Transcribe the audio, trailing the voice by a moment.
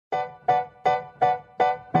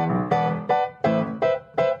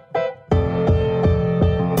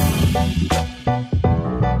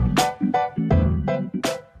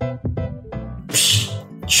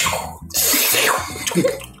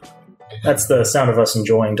That's the sound of us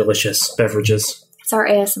enjoying delicious beverages. It's our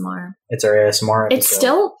ASMR. It's our ASMR episode. It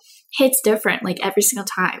still hits different, like, every single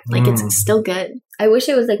time. Like, it's still good. I wish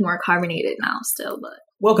it was, like, more carbonated now still, but...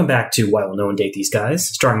 Welcome back to Why Will No One Date These Guys,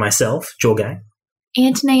 starring myself, Joel Guy.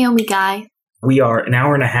 And Naomi Guy. We are an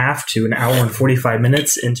hour and a half to an hour and 45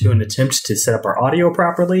 minutes into an attempt to set up our audio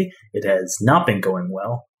properly. It has not been going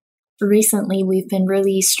well. Recently, we've been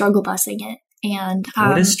really struggle bussing it. And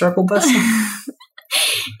what is struggle bussing?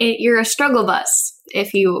 You're a struggle bus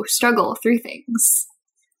if you struggle through things.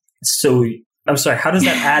 So, I'm sorry, how does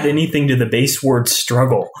that add anything to the base word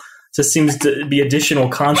struggle? It just seems to be additional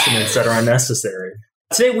consonants that are unnecessary.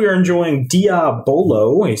 Today we are enjoying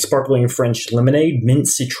Diabolo, a sparkling French lemonade, mint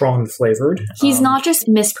citron flavored. He's not just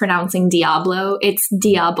mispronouncing Diablo, it's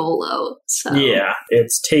Diabolo. So. Yeah,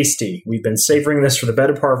 it's tasty. We've been savoring this for the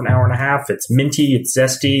better part of an hour and a half. It's minty, it's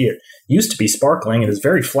zesty. It used to be sparkling. It is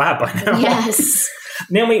very flat by now. Yes.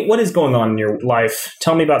 Naomi, what is going on in your life?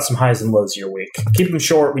 Tell me about some highs and lows of your week. Keep them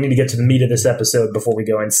short. We need to get to the meat of this episode before we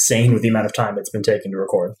go insane with the amount of time it's been taking to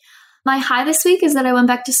record. My high this week is that I went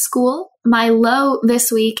back to school. My low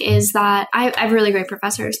this week is that I have really great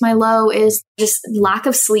professors. My low is just lack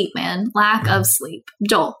of sleep, man. Lack of sleep.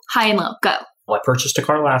 Joel, high and low, go. Well, I purchased a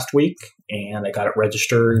car last week, and I got it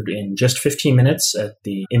registered in just 15 minutes at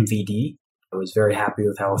the MVD. I was very happy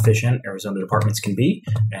with how efficient Arizona departments can be,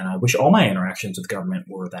 and I wish all my interactions with government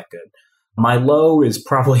were that good. My low is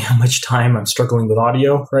probably how much time I'm struggling with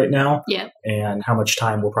audio right now, and how much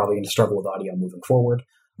time we're probably going to struggle with audio moving forward.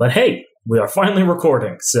 But hey, we are finally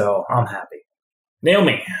recording, so I'm happy.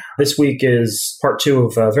 Naomi, this week is part 2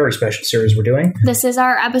 of a very special series we're doing. This is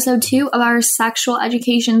our episode 2 of our sexual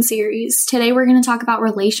education series. Today we're going to talk about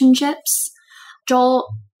relationships. Joel,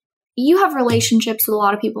 you have relationships with a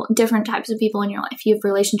lot of people, different types of people in your life. You have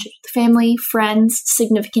relationships with family, friends,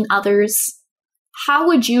 significant others. How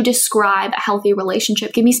would you describe a healthy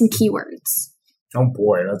relationship? Give me some keywords. Oh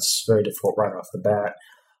boy, that's very difficult right off the bat.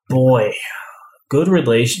 Boy, good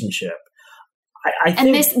relationship. I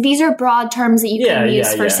think, and these are broad terms that you can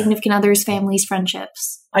use for significant others, families,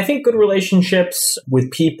 friendships. I think good relationships with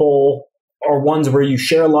people are ones where you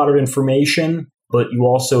share a lot of information, but you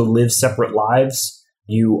also live separate lives.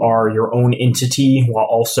 You are your own entity while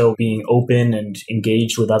also being open and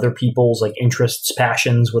engaged with other people's like interests,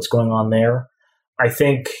 passions, what's going on there. I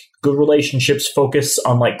think good relationships focus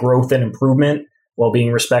on like growth and improvement while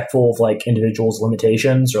being respectful of like individuals'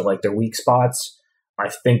 limitations or like their weak spots. I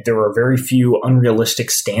think there are very few unrealistic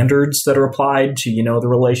standards that are applied to, the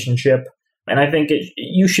relationship. And I think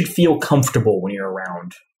you should feel comfortable when you're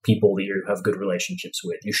around people that you have good relationships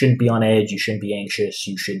with. You shouldn't be on edge. You shouldn't be anxious.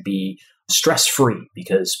 You should be stress-free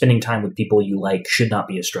because spending time with people you like should not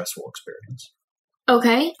be a stressful experience.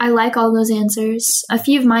 Okay, I like all those answers. A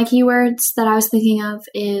few of my keywords that I was thinking of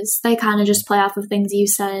is they kind of just play off of things you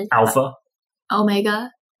said. Alpha. Omega.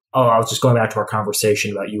 Oh, I was just going back to our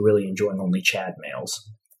conversation about you really enjoying only Chad males.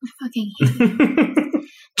 I fucking hate it.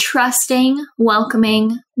 Trusting,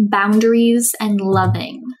 welcoming, boundaries, and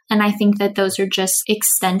loving. And I think that those are just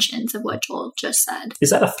extensions of what Joel just said. Is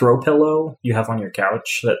that a throw pillow you have on your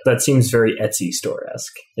couch? That seems very Etsy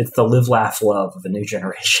store-esque. It's the live, laugh, love of a new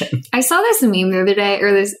generation. I saw this meme the other day,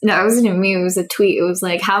 it wasn't a meme, it was a tweet. It was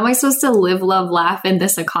like, how am I supposed to live, love, laugh in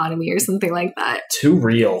this economy or something like that? Too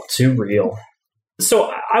real.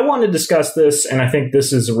 So I want to discuss this, and I think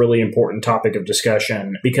this is a really important topic of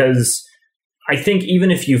discussion because I think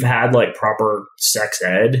even if you've had like proper sex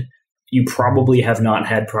ed, you probably have not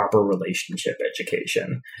had proper relationship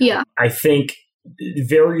education. Yeah. I think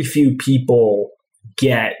very few people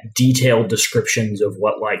get detailed descriptions of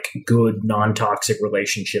what like good non-toxic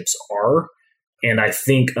relationships are. And I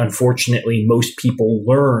think, unfortunately, most people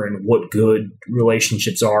learn what good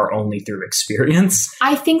relationships are only through experience.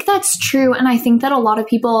 I think that's true. And I think that a lot of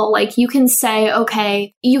people, like, you can say,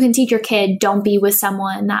 okay, you can teach your kid, don't be with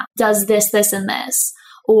someone that does this, this, and this.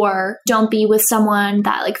 Or don't be with someone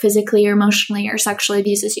that, like, physically or emotionally or sexually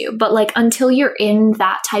abuses you. But, like, until you're in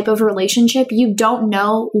that type of relationship, you don't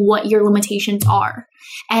know what your limitations are.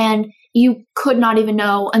 And you could not even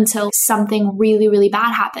know until something really, really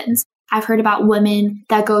bad happens. I've heard about women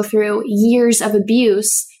that go through years of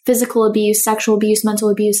abuse, physical abuse, sexual abuse, mental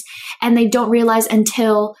abuse, and they don't realize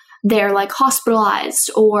until they're like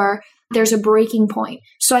hospitalized or there's a breaking point.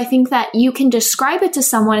 So I think that you can describe it to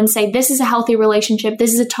someone and say, this is a healthy relationship,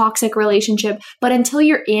 this is a toxic relationship, but until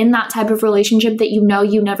you're in that type of relationship that you know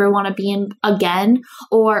you never want to be in again,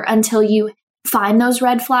 or until you find those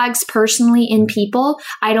red flags personally in people,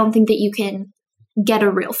 I don't think that you can get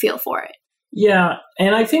a real feel for it. Yeah,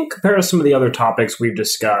 and I think compared to some of the other topics we've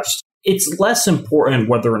discussed, it's less important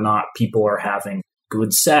whether or not people are having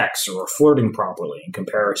good sex or flirting properly in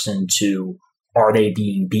comparison to are they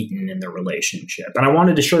being beaten in their relationship? And I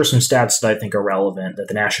wanted to share some stats that I think are relevant that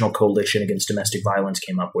the National Coalition Against Domestic Violence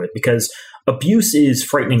came up with, because abuse is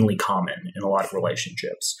frighteningly common in a lot of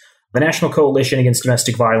relationships. The National Coalition Against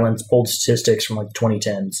Domestic Violence pulled statistics from the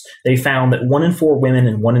 2010s. They found that 1 in 4 women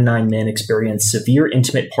and 1 in 9 men experience severe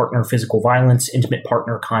intimate partner physical violence, intimate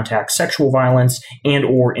partner contact sexual violence, and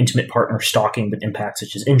or intimate partner stalking with impacts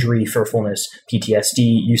such as injury, fearfulness,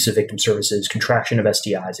 PTSD, use of victim services, contraction of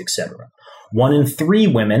STIs, etc. 1 in 3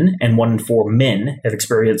 women and 1 in 4 men have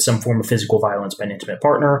experienced some form of physical violence by an intimate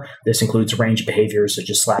partner. This includes a range of behaviors such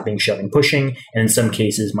as slapping, shoving, pushing, and in some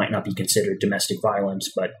cases might not be considered domestic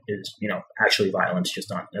violence, but is, actually violence, just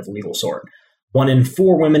not of a legal sort. 1 in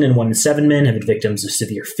 4 women and 1 in 7 men have been victims of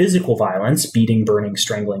severe physical violence, beating, burning,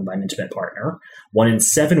 strangling by an intimate partner. 1 in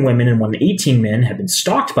 7 women and 1 in 18 men have been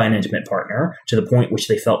stalked by an intimate partner to the point which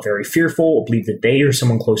they felt very fearful or believed that they or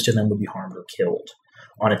someone close to them would be harmed or killed.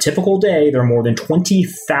 On a typical day, there are more than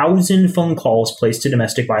 20,000 phone calls placed to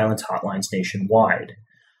domestic violence hotlines nationwide.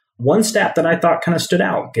 One stat that I thought kind of stood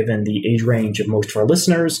out, given the age range of most of our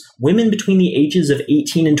listeners, women between the ages of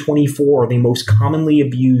 18 and 24 are the most commonly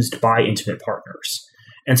abused by intimate partners.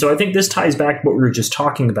 And so I think this ties back to what we were just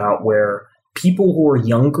talking about, where people who are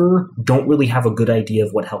younger don't really have a good idea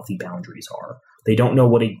of what healthy boundaries are. They don't know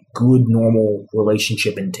what a good, normal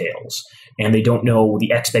relationship entails, and they don't know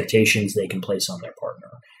the expectations they can place on their partner.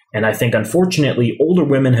 And I think, unfortunately, older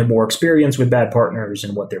women have more experience with bad partners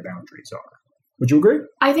and what their boundaries are. Would you agree?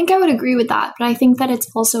 I think I would agree with that, but I think that it's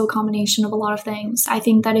also a combination of a lot of things. I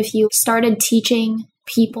think that if you started teaching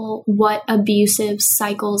people what abusive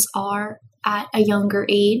cycles are at a younger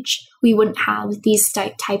age, we wouldn't have these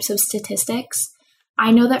types of statistics. I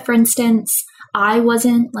know that, for instance, I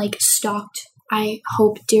wasn't stalked. I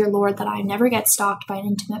hope, dear Lord, that I never get stalked by an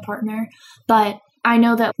intimate partner. But I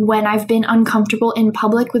know that when I've been uncomfortable in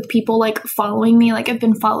public with people following me, I've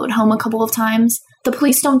been followed home a couple of times, the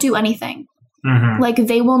police don't do anything. Mm-hmm.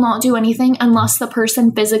 They will not do anything unless the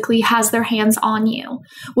person physically has their hands on you,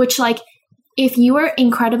 which if you are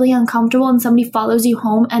incredibly uncomfortable and somebody follows you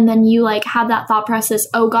home and then you have that thought process,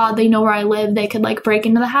 oh God, they know where I live. They could break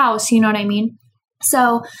into the house. You know what I mean?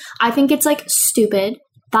 So I think it's stupid.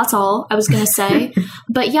 That's all I was going to say.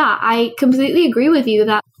 But yeah, I completely agree with you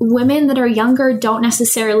that women that are younger don't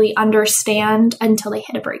necessarily understand until they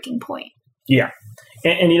hit a breaking point. Yeah.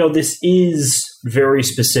 And this is very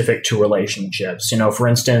specific to relationships. For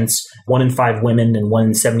instance, 1 in 5 women and 1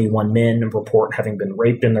 in 71 men report having been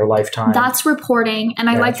raped in their lifetime. That's reporting. And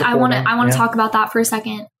I want to talk about that for a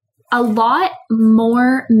second. A lot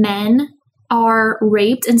more men are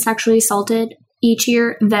raped and sexually assaulted each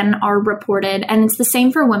year than are reported. And it's the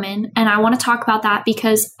same for women. And I want to talk about that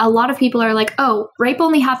because a lot of people are oh, rape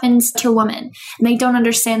only happens to women. And they don't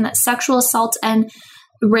understand that sexual assault and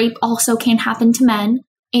rape also can happen to men.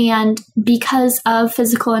 And because of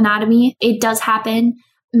physical anatomy, it does happen.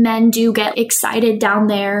 Men do get excited down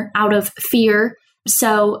there out of fear.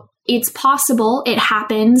 So it's possible it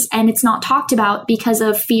happens and it's not talked about because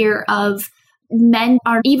of fear of men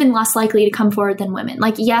are even less likely to come forward than women.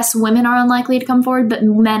 Yes, women are unlikely to come forward, but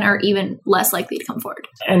men are even less likely to come forward.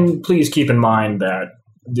 And please keep in mind that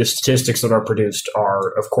the statistics that are produced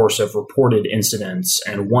are, of course, of reported incidents.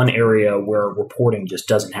 And one area where reporting just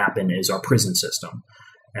doesn't happen is our prison system.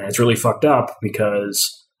 And it's really fucked up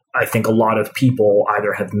because I think a lot of people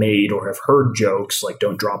either have made or have heard jokes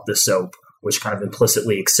don't drop the soap, which kind of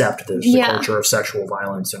implicitly accept the culture of sexual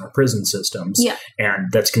violence in our prison systems. Yeah. And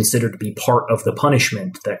that's considered to be part of the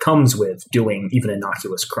punishment that comes with doing even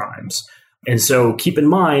innocuous crimes. And so keep in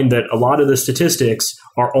mind that a lot of the statistics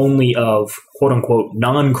are only of quote unquote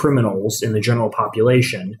non-criminals in the general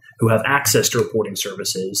population who have access to reporting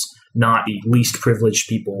services, not the least privileged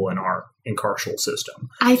people in our incarceral system.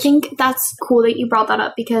 I think that's cool that you brought that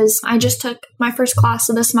up because I just took my first class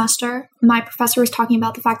of the semester. My professor was talking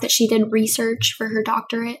about the fact that she did research for her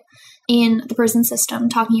doctorate in the prison system,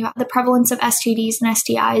 talking about the prevalence of STDs and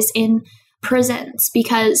STIs in prisons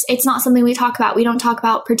because it's not something we talk about. We don't talk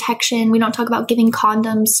about protection. We don't talk about giving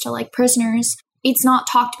condoms to prisoners. It's not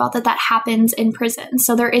talked about that happens in prison.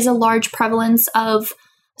 So there is a large prevalence of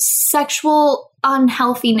sexual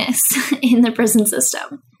unhealthiness in the prison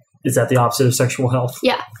system. Is that the opposite of sexual health?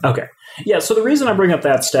 Yeah. Okay. Yeah, so the reason I bring up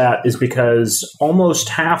that stat is because almost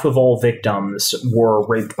half of all victims were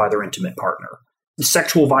raped by their intimate partner.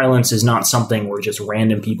 Sexual violence is not something where just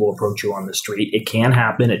random people approach you on the street. It can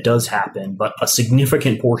happen, it does happen, but a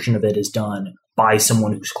significant portion of it is done by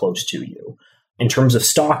someone who's close to you. In terms of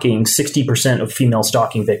stalking, 60% of female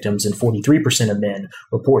stalking victims and 43% of men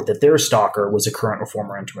report that their stalker was a current or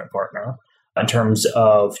former intimate partner. In terms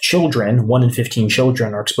of children, 1 in 15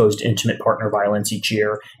 children are exposed to intimate partner violence each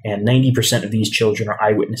year, and 90% of these children are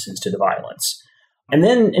eyewitnesses to the violence. And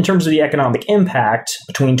then in terms of the economic impact,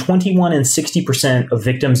 between 21 and 60% of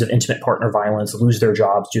victims of intimate partner violence lose their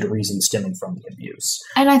jobs due to reasons stemming from the abuse.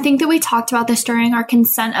 And I think that we talked about this during our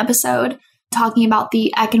consent episode, talking about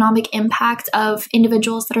the economic impact of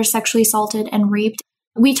individuals that are sexually assaulted and raped.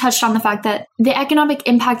 We touched on the fact that the economic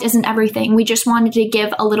impact isn't everything. We just wanted to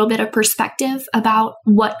give a little bit of perspective about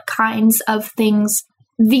what kinds of things,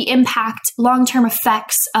 the impact, long-term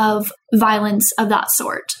effects of violence of that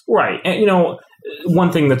sort. Right. And,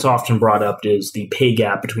 one thing that's often brought up is the pay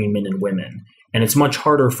gap between men and women. And it's much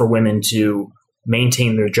harder for women to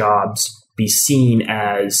maintain their jobs, be seen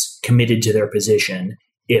as committed to their position,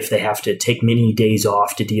 if they have to take many days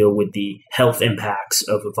off to deal with the health impacts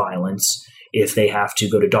of violence, if they have to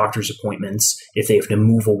go to doctor's appointments, if they have to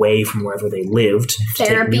move away from wherever they lived to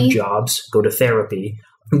take new jobs, go to therapy.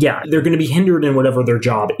 Yeah, they're going to be hindered in whatever their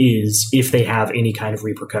job is if they have any kind of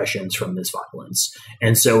repercussions from this violence.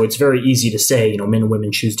 And so it's very easy to say, men and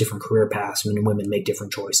women choose different career paths, men and women make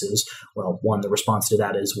different choices. Well, one, the response to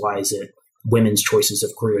that is, why is it women's choices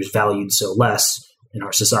of careers valued so less in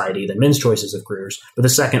our society than men's choices of careers? But the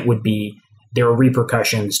second would be, there are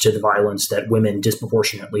repercussions to the violence that women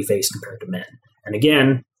disproportionately face compared to men. And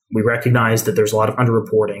again, we recognize that there's a lot of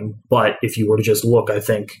underreporting, but if you were to just look, I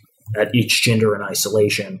think, at each gender in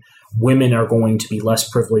isolation, women are going to be less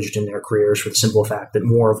privileged in their careers for the simple fact that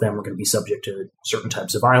more of them are going to be subject to certain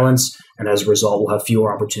types of violence, and as a result will have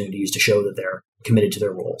fewer opportunities to show that they're committed to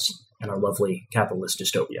their roles in our lovely capitalist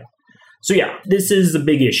dystopia. So yeah, this is a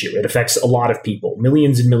big issue. It affects a lot of people,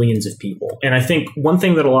 millions and millions of people. And I think one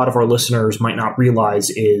thing that a lot of our listeners might not realize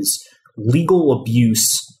is legal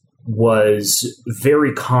abuse was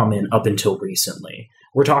very common up until recently.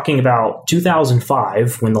 We're talking about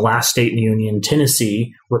 2005, when the last state in the union,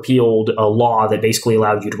 Tennessee, repealed a law that basically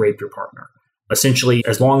allowed you to rape your partner. Essentially,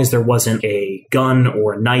 as long as there wasn't a gun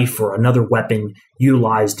or a knife or another weapon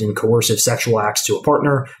utilized in coercive sexual acts to a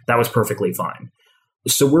partner, that was perfectly fine.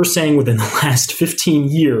 So we're saying within the last 15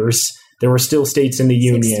 years, there were still states in the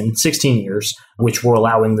union, 16 years, which were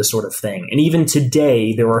allowing this sort of thing. And even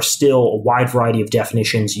today, there are still a wide variety of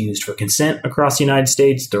definitions used for consent across the United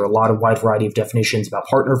States. There are a lot of wide variety of definitions about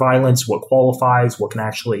partner violence, what qualifies, what can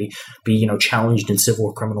actually be, challenged in civil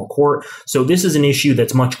or criminal court. So this is an issue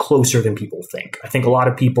that's much closer than people think. I think a lot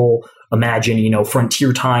of people imagine,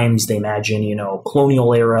 frontier times, they imagine,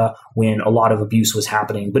 colonial era when a lot of abuse was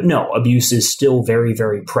happening. But no, abuse is still very,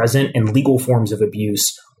 very present, and legal forms of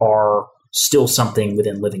abuse are still something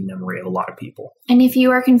within living memory of a lot of people. And if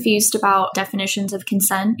you are confused about definitions of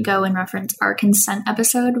consent, go and reference our consent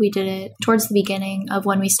episode. We did it towards the beginning of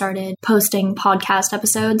when we started posting podcast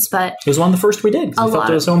episodes, but it was one of the first we did. We felt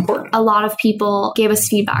it was so important. A lot of people gave us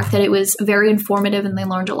feedback that it was very informative and they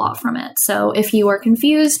learned a lot from it. So if you are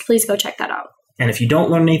confused, please go check that out. And if you don't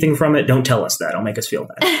learn anything from it, don't tell us that. It'll make us feel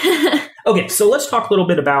bad. Okay, so let's talk a little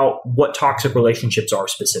bit about what toxic relationships are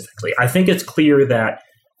specifically. I think it's clear that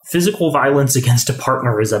physical violence against a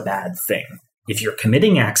partner is a bad thing. If you're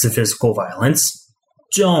committing acts of physical violence,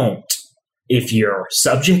 don't. If you're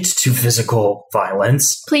subject to physical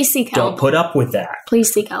violence, please seek help. Don't put up with that.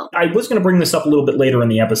 Please seek help. I was going to bring this up a little bit later in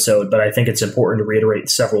the episode, but I think it's important to reiterate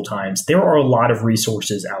several times. There are a lot of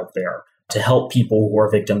resources out there to help people who are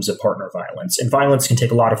victims of partner violence. And violence can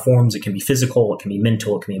take a lot of forms. It can be physical, it can be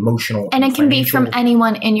mental, it can be emotional. And it can be from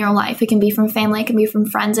anyone in your life. It can be from family, it can be from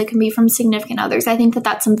friends, it can be from significant others. I think that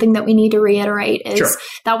that's something that we need to reiterate is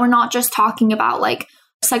that we're not just talking about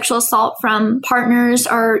sexual assault from partners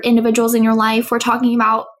or individuals in your life. We're talking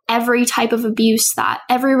about every type of abuse,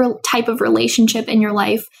 every type of relationship in your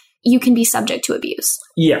life. You can be subject to abuse.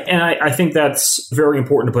 Yeah, and I think that's very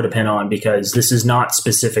important to put a pin on, because this is not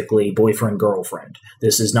specifically boyfriend-girlfriend.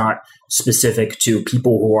 This is not specific to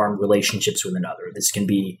people who are in relationships with another. This can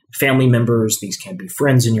be family members. These can be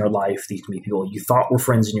friends in your life. These can be people you thought were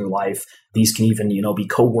friends in your life. These can even, be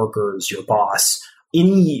coworkers, your boss.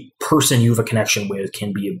 Any person you have a connection with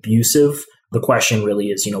can be abusive. The question really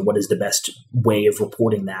is, what is the best way of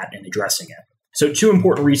reporting that and addressing it? So 2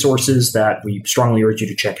 important resources that we strongly urge you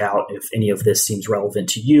to check out if any of this seems relevant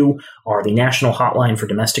to you are the National Hotline for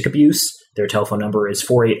Domestic Abuse. Their telephone number is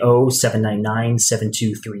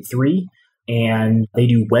 480-799-7233. And they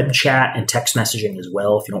do web chat and text messaging as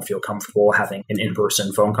well if you don't feel comfortable having an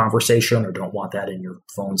in-person phone conversation or don't want that in your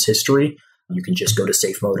phone's history. You can just go to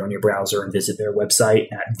safe mode on your browser and visit their website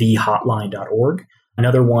at thehotline.org.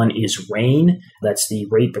 Another one is RAINN. That's the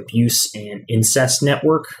Rape, Abuse, and Incest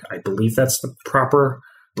Network. I believe that's the proper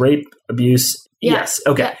rape, abuse. Yeah. Yes.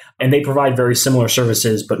 Okay. Yeah. And they provide very similar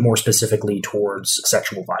services, but more specifically towards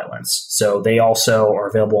sexual violence. So they also are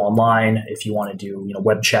available online if you want to do,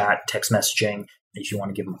 web chat, text messaging, if you want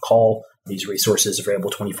to give them a call. These resources are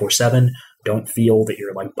available 24/7. Don't feel that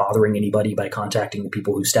you're bothering anybody by contacting the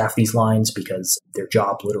people who staff these lines, because their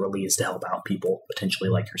job literally is to help out people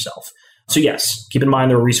potentially like yourself. So yes, keep in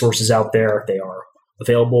mind there are resources out there. They are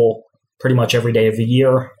available pretty much every day of the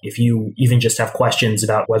year. If you even just have questions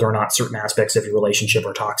about whether or not certain aspects of your relationship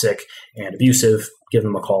are toxic and abusive, give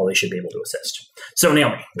them a call. They should be able to assist. So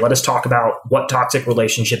Naomi, let us talk about what toxic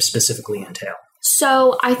relationships specifically entail.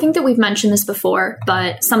 So I think that we've mentioned this before,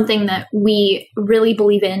 but something that we really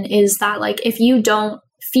believe in is that if you don't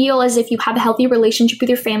feel as if you have a healthy relationship with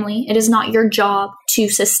your family, it is not your job to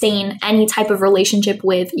sustain any type of relationship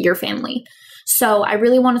with your family. So I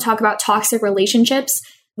really want to talk about toxic relationships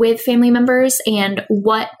with family members and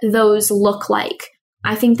what those look like.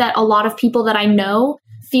 I think that a lot of people that I know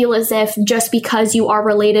feel as if just because you are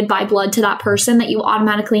related by blood to that person, that you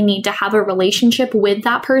automatically need to have a relationship with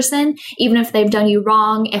that person, even if they've done you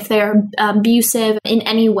wrong, if they're abusive in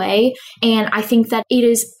any way. And I think that it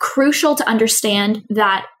is crucial to understand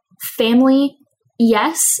that family,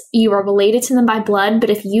 yes, you are related to them by blood, but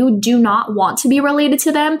if you do not want to be related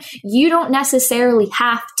to them, you don't necessarily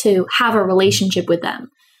have to have a relationship with them.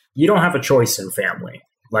 You don't have a choice in family.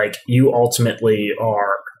 You ultimately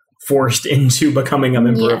are forced into becoming a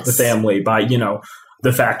member of the family by,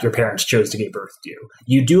 the fact your parents chose to give birth to you.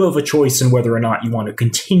 You do have a choice in whether or not you want to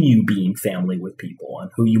continue being family with people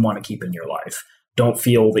and who you want to keep in your life. Don't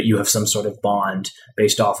feel that you have some sort of bond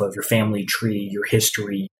based off of your family tree, your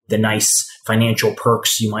history, the nice financial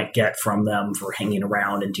perks you might get from them for hanging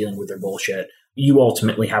around and dealing with their bullshit. You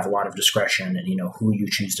ultimately have a lot of discretion in, who you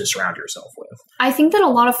choose to surround yourself with. I think that a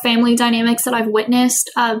lot of family dynamics that I've witnessed,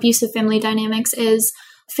 abusive family dynamics, is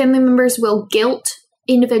family members will guilt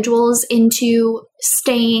individuals into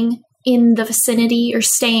staying in the vicinity or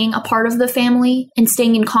staying a part of the family and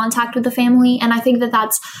staying in contact with the family. And I think that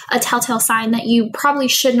that's a telltale sign that you probably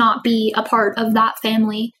should not be a part of that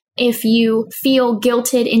family if you feel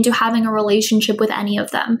guilted into having a relationship with any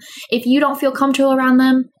of them. If you don't feel comfortable around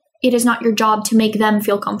them, it is not your job to make them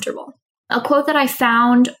feel comfortable. A quote that I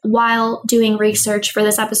found while doing research for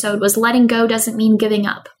this episode was, letting go doesn't mean giving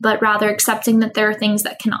up, but rather accepting that there are things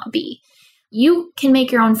that cannot be. You can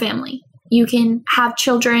make your own family. You can have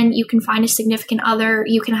children. You can find a significant other.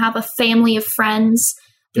 You can have a family of friends.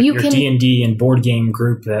 Your D&D and board game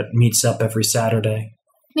group that meets up every Saturday.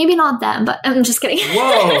 Maybe not them, but I'm just kidding.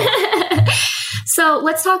 Whoa! So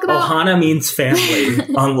let's talk about... Ohana means family,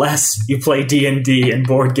 unless you play D&D and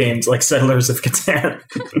board games like Settlers of Catan.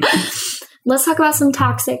 Let's talk about some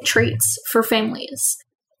toxic traits for families.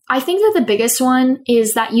 I think that the biggest one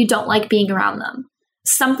is that you don't like being around them.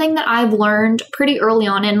 Something that I've learned pretty early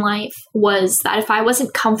on in life was that if I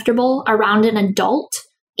wasn't comfortable around an adult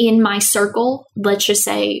in my circle, let's just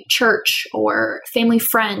say church or family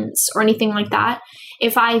friends or anything like that,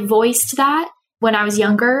 if I voiced that when I was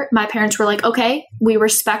younger, my parents were like, okay, we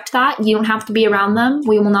respect that. You don't have to be around them.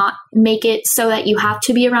 We will not make it so that you have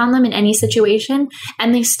to be around them in any situation.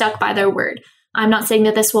 And they stuck by their word. I'm not saying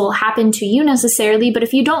that this will happen to you necessarily, but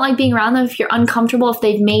if you don't like being around them, if you're uncomfortable, if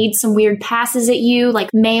they've made some weird passes at you, like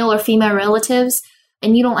male or female relatives,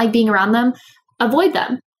 and you don't like being around them, avoid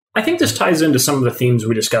them. I think this ties into some of the themes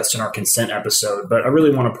we discussed in our consent episode, but I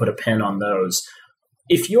really want to put a pin on those.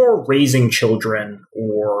 If you're raising children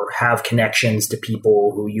or have connections to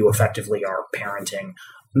people who you effectively are parenting,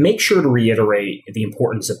 make sure to reiterate the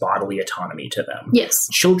importance of bodily autonomy to them. Yes.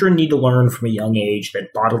 Children need to learn from a young age that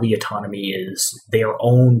bodily autonomy is their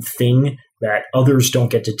own thing, that others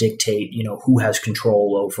don't get to dictate, who has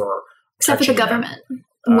control over. Except for the government.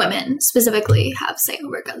 Women specifically have say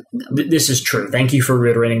over government. This is true. Thank you for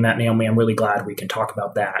reiterating that, Naomi. I'm really glad we can talk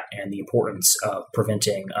about that and the importance of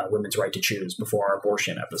preventing women's right to choose before our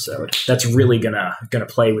abortion episode. That's really gonna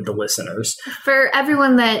play with the listeners. For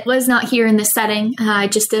everyone that was not here in this setting, I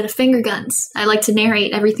just did a finger guns. I like to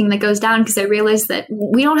narrate everything that goes down because I realized that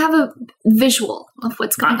we don't have a visual of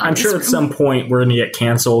what's going on. I'm sure at some point we're going to get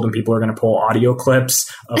canceled and people are going to pull audio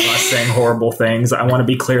clips of us saying horrible things. I want to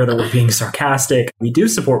be clear that we're being sarcastic. We do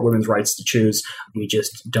support women's rights to choose. We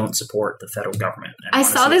just don't support the federal government. I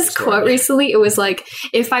saw this quote recently. It was like,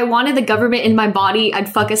 if I wanted the government in my body,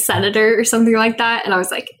 I'd fuck a senator or something like that. And I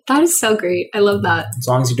was like, that is so great. I love that. As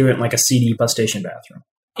long as you do it in like a seedy bus station bathroom.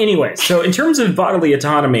 Anyway, so in terms of bodily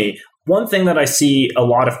autonomy, one thing that I see a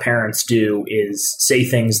lot of parents do is say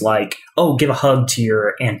things like, oh, give a hug to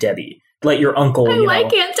your Aunt Debbie. Let your uncle, I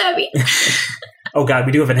like Aunt Debbie. Oh, God,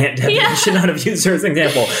 we do have an Aunt Debbie. Yeah. I should not have used her as an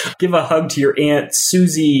example. Give a hug to your Aunt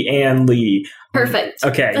Susie Ann Lee. Perfect.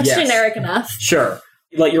 Okay, That's yes. generic enough. Sure.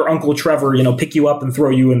 Let your Uncle Trevor, pick you up and throw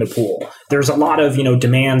you in the pool. There's a lot of,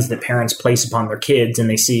 demands that parents place upon their kids, and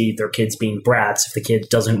they see their kids being brats if the kid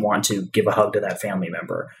doesn't want to give a hug to that family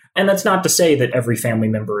member. And that's not to say that every family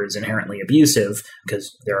member is inherently abusive,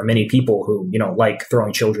 because there are many people who, like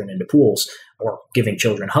throwing children into pools or giving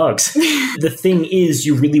children hugs. The thing is,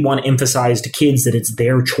 you really want to emphasize to kids that it's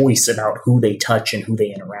their choice about who they touch and who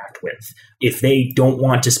they interact with. If they don't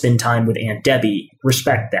want to spend time with Aunt Debbie,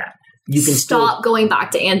 respect that. You can Stop going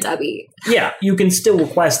back to Aunt Debbie. Yeah, you can still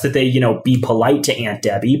request that they, be polite to Aunt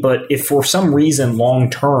Debbie, but if for some reason long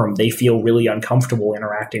term they feel really uncomfortable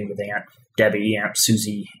interacting with Aunt Debbie, Aunt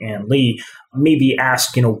Susie, Aunt Lee, maybe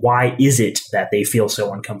ask, why is it that they feel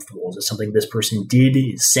so uncomfortable? Is it something this person did,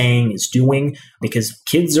 is saying, is doing? Because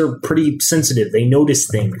kids are pretty sensitive. They notice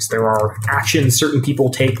things. There are actions certain people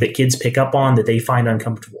take that kids pick up on that they find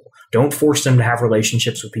uncomfortable. Don't force them to have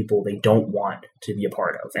relationships with people they don't want to be a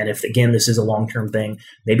part of. And if, again, this is a long-term thing,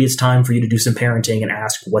 maybe it's time for you to do some parenting and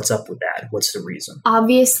ask, what's up with that? What's the reason?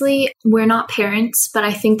 Obviously, we're not parents, but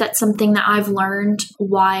I think that's something that I've learned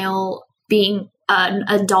while being an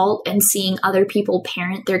adult and seeing other people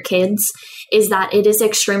parent their kids, is that it is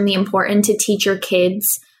extremely important to teach your kids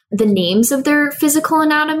the names of their physical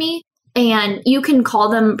anatomy. And you can call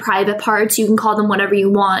them private parts, you can call them whatever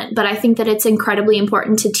you want, but I think that it's incredibly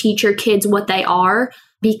important to teach your kids what they are,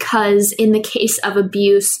 because in the case of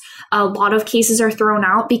abuse, a lot of cases are thrown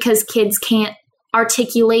out because kids can't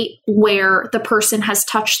articulate where the person has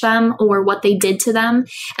touched them or what they did to them.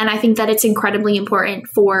 And I think that it's incredibly important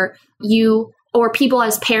for you or people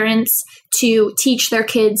as parents to teach their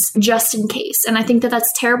kids just in case. And I think that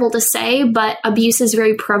that's terrible to say, but abuse is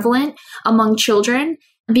very prevalent among children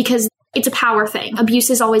because it's a power thing. Abuse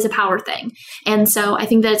is always a power thing. And so I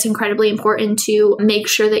think that it's incredibly important to make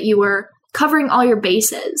sure that you are covering all your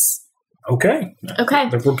bases. Okay. Okay.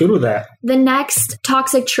 We're good with that. The next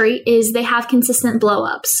toxic trait is they have consistent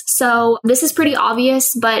blow-ups. So this is pretty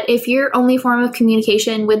obvious, but if your only form of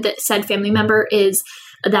communication with the said family member is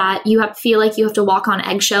that you feel like you have to walk on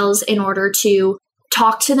eggshells in order to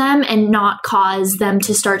talk to them and not cause them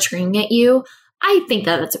to start screaming at you, I think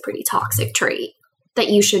that that's a pretty toxic trait that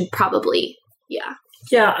you should probably,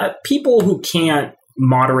 people who can't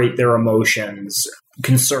moderate their emotions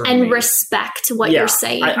concern and me. Respect what you're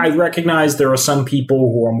saying. I recognize there are some people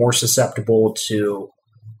who are more susceptible to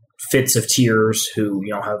fits of tears, who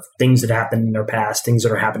have things that happened in their past, things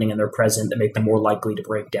that are happening in their present that make them more likely to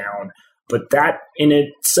break down. But that in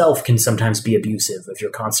itself can sometimes be abusive if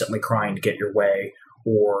you're constantly crying to get your way,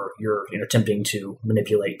 or you're attempting to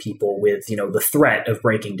manipulate people with the threat of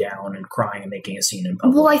breaking down and crying and making a scene in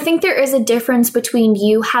public. Well, I think there is a difference between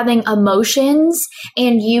you having emotions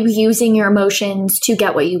and you using your emotions to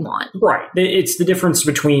get what you want. Right. It's the difference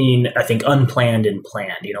between, I think, unplanned and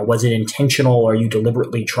planned. Was it intentional? Or are you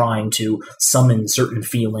deliberately trying to summon certain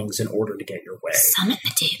feelings in order to get your way? Summon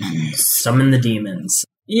the demons. Summon the demons.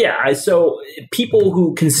 Yeah, so people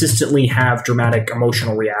who consistently have dramatic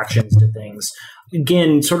emotional reactions to things,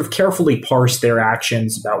 again, sort of carefully parse their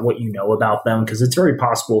actions about what you know about them, because it's very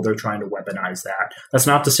possible they're trying to weaponize that. That's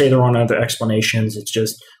not to say there aren't other explanations. It's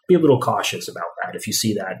just be a little cautious about that if you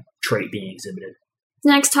see that trait being exhibited.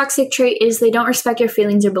 The next toxic trait is they don't respect your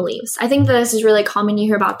feelings or beliefs. I think that this is really common. You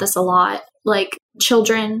hear about this a lot. Like,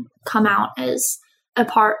 children come out as a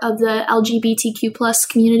part of the LGBTQ plus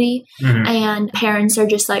community, and parents are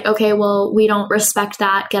just like, okay, well, we don't respect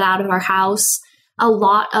that. Get out of our house. A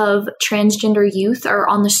lot of transgender youth are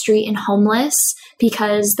on the street and homeless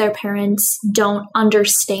because their parents don't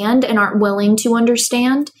understand and aren't willing to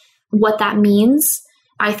understand what that means.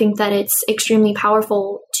 I think that it's extremely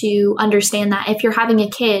powerful to understand that if you're having a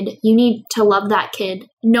kid, you need to love that kid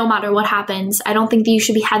no matter what happens. I don't think that you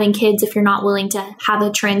should be having kids if you're not willing to have a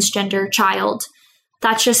transgender child.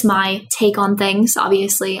 That's just my take on things.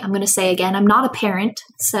 Obviously, I'm going to say again, I'm not a parent,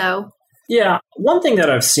 so. Yeah, one thing that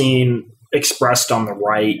I've seen expressed on the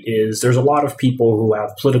right is there's a lot of people who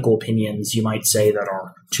have political opinions, you might say, that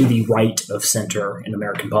are to the right of center in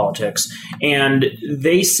American politics. And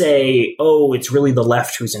they say, oh, it's really the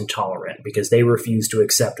left who's intolerant because they refuse to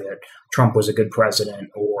accept that Trump was a good president,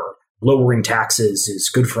 or lowering taxes is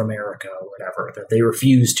good for America, or whatever, that they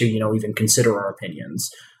refuse to, even consider our opinions.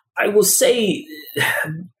 I will say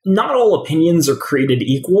not all opinions are created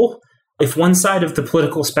equal. If one side of the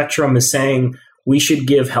political spectrum is saying we should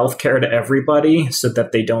give health care to everybody so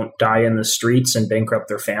that they don't die in the streets and bankrupt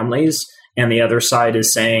their families, and the other side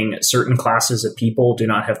is saying certain classes of people do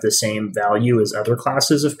not have the same value as other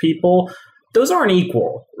classes of people, those aren't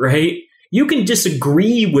equal, right? You can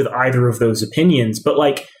disagree with either of those opinions, but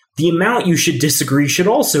the amount you should disagree should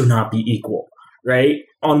also not be equal. right?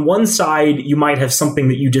 On one side, you might have something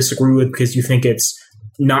that you disagree with because you think it's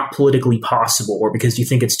not politically possible or because you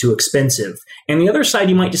think it's too expensive. And the other side,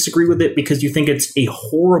 you might disagree with it because you think it's a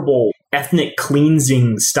horrible ethnic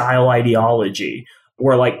cleansing style ideology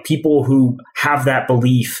where like people who have that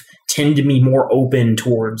belief tend to be more open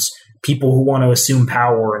towards people who want to assume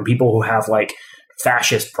power and people who have like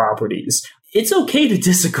fascist properties. It's okay to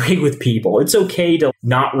disagree with people. It's okay to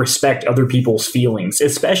not respect other people's feelings,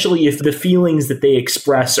 especially if the feelings that they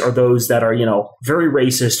express are those that are, very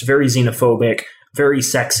racist, very xenophobic, very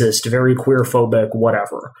sexist, very queerphobic,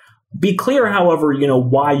 whatever. Be clear, however,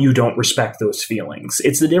 why you don't respect those feelings.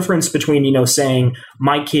 It's the difference between, saying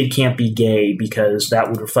my kid can't be gay because that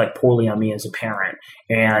would reflect poorly on me as a parent,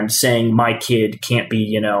 and saying my kid can't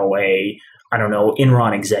be,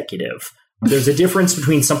 Enron executive. There's a difference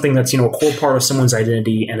between something that's, a core part of someone's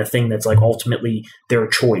identity and a thing that's like ultimately their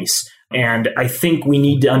choice. And I think we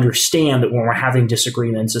need to understand that when we're having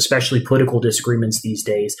disagreements, especially political disagreements these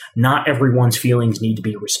days, not everyone's feelings need to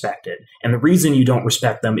be respected. And the reason you don't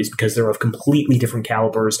respect them is because they're of completely different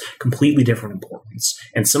calibers, completely different importance.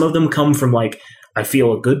 And some of them come from I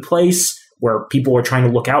feel a good place where people are trying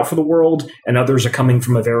to look out for the world, and others are coming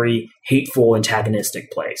from a very hateful, antagonistic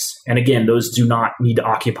place. And again, those do not need to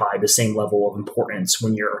occupy the same level of importance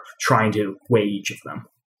when you're trying to weigh each of them.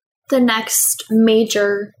 The next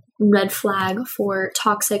major red flag for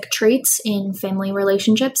toxic traits in family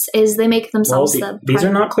relationships is they make themselves these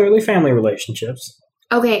are not clearly family relationships.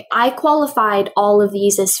 Okay, I qualified all of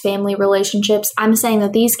these as family relationships. I'm saying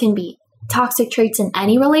that these can be toxic traits in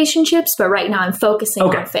any relationships, but right now I'm focusing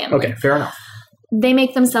on family. Okay, fair enough. They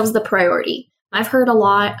make themselves the priority. I've heard a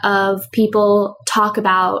lot of people talk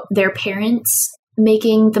about their parents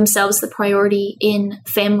making themselves the priority in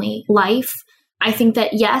family life. I think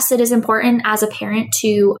that, yes, it is important as a parent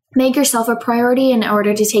to make yourself a priority in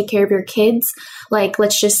order to take care of your kids. Like,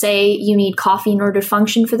 let's just say you need coffee in order to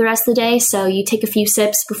function for the rest of the day. So you take a few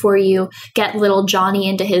sips before you get little Johnny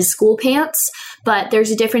into his school pants. But there's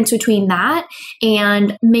a difference between that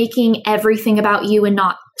and making everything about you and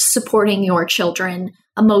not supporting your children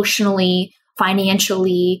emotionally,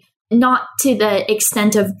 financially, not to the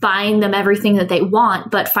extent of buying them everything that they want,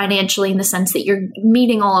 but financially in the sense that you're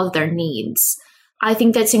meeting all of their needs. I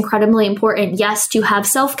think that's incredibly important, yes, to have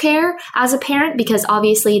self-care as a parent, because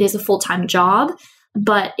obviously it is a full-time job,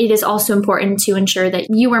 but it is also important to ensure that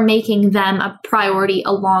you are making them a priority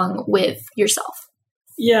along with yourself.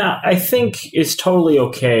 Yeah, I think it's totally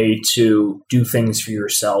okay to do things for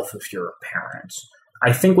yourself if you're a parent.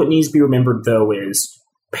 I think what needs to be remembered, though, is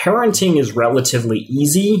parenting is relatively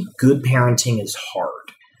easy. Good parenting is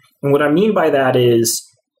hard. And what I mean by that is,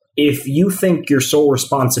 if you think your sole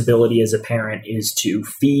responsibility as a parent is to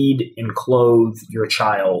feed and clothe your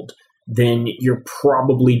child, then you're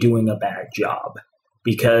probably doing a bad job.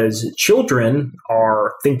 Because children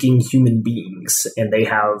are thinking human beings, and they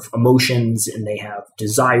have emotions, and they have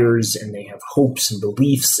desires, and they have hopes and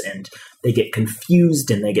beliefs, and they get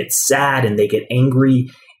confused, and they get sad, and they get angry.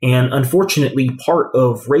 And unfortunately, part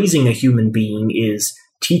of raising a human being is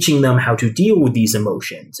teaching them how to deal with these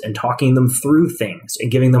emotions and talking them through things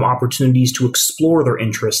and giving them opportunities to explore their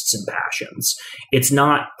interests and passions. It's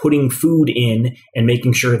not putting food in and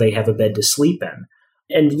making sure they have a bed to sleep in.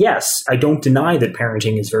 And yes, I don't deny that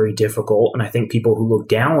parenting is very difficult, and I think people who look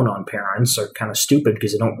down on parents are kind of stupid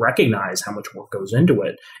because they don't recognize how much work goes into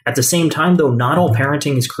it. At the same time, though, not all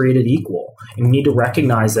parenting is created equal, and we need to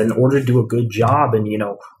recognize that in order to do a good job and,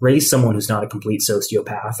 raise someone who's not a complete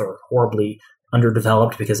sociopath or horribly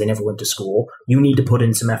underdeveloped because they never went to school, you need to put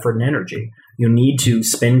in some effort and energy. You need to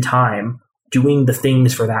spend time doing the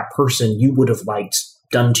things for that person you would have liked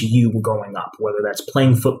done to you growing up, whether that's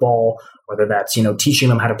playing football, whether that's, teaching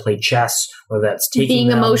them how to play chess, whether that's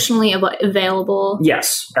being emotionally available.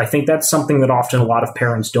 Yes. I think that's something that often a lot of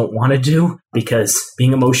parents don't want to do because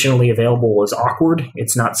being emotionally available is awkward.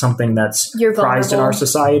 It's not something that's prized in our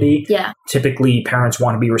society. Yeah. Typically, parents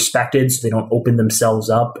want to be respected, so they don't open themselves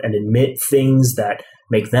up and admit things that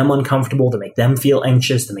make them uncomfortable, that make them feel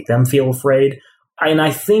anxious, that make them feel afraid. And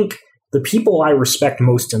I think the people I respect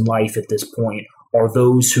most in life at this point are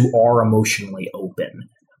those who are emotionally open.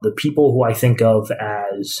 The people who I think of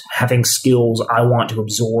as having skills I want to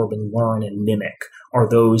absorb and learn and mimic are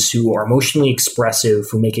those who are emotionally expressive,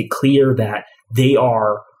 who make it clear that they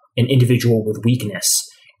are an individual with weakness.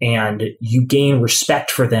 And you gain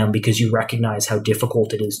respect for them because you recognize how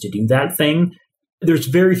difficult it is to do that thing. There's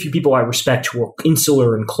very few people I respect who are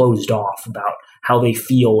insular and closed off about how they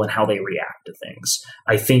feel and how they react to things.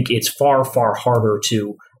 I think it's far, far harder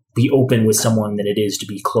to be open with someone than it is to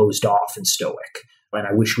be closed off and stoic. And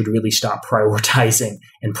I wish we'd really stop prioritizing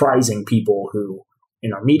and prizing people who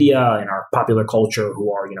in our media, in our popular culture,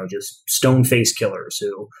 who are, just stone-faced killers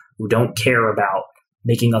who don't care about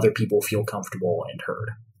making other people feel comfortable and heard.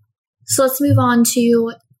 So let's move on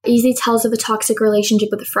to easy tells of a toxic relationship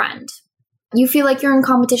with a friend. You feel like you're in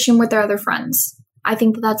competition with their other friends. I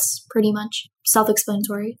think that's pretty much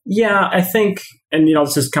self-explanatory. Yeah, I think, and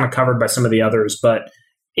this is kind of covered by some of the others, but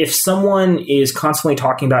if someone is constantly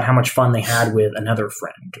talking about how much fun they had with another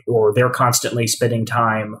friend, or they're constantly spending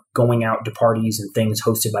time going out to parties and things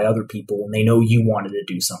hosted by other people, and they know you wanted to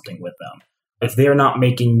do something with them, if they're not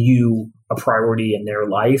making you a priority in their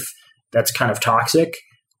life, that's kind of toxic.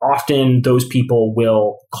 Often those people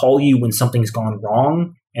will call you when something's gone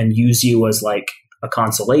wrong and use you as like a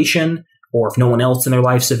consolation. Or if no one else in their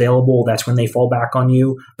life's available, that's when they fall back on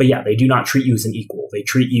you. But yeah, they do not treat you as an equal. They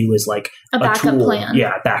treat you as like a backup tool. plan.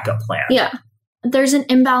 Yeah, a backup plan. Yeah. There's an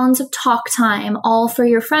imbalance of talk time, all for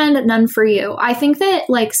your friend, none for you. I think that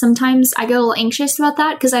like sometimes I get a little anxious about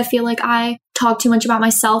that because I feel like I talk too much about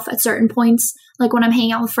myself at certain points, like when I'm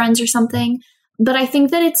hanging out with friends or something. But I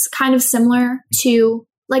think that it's kind of similar to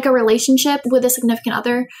like a relationship with a significant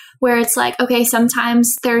other where it's like, okay,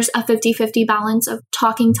 sometimes there's a 50-50 balance of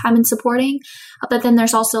talking time and supporting, but then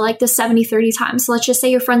there's also like the 70-30 time. So let's just say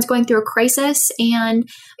your friend's going through a crisis and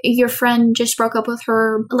your friend just broke up with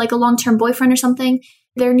her, like a long-term boyfriend or something.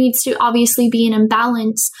 There needs to obviously be an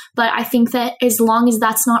imbalance, but I think that as long as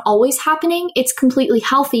that's not always happening, it's completely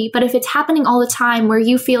healthy. But if it's happening all the time where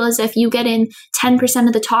you feel as if you get in 10%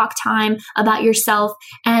 of the talk time about yourself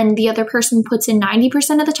and the other person puts in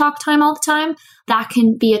 90% of the talk time all the time, that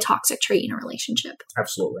can be a toxic trait in a relationship.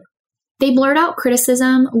 Absolutely. They blurt out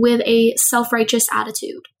criticism with a self-righteous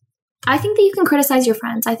attitude. I think that you can criticize your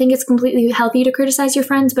friends. I think it's completely healthy to criticize your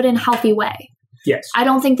friends, but in a healthy way. Yes. I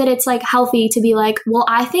don't think that it's like healthy to be like, well,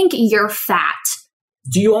 I think you're fat.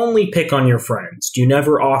 Do you only pick on your friends? Do you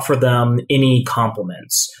never offer them any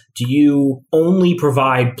compliments? Do you only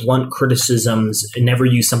provide blunt criticisms and never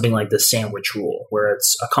use something like the sandwich rule, where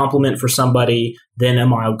it's a compliment for somebody, then a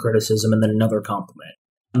mild criticism, and then another compliment?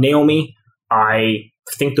 Naomi, I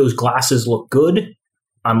think those glasses look good.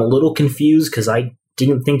 I'm a little confused because I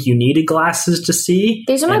didn't think you needed glasses to see.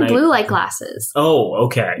 These are my blue light glasses. Oh,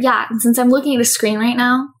 okay. Yeah, and since I'm looking at a screen right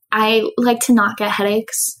now, I like to not get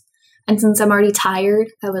headaches. And since I'm already tired,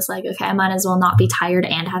 I was like, okay, I might as well not be tired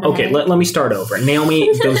and have a headache. Okay, let me start over. Naomi,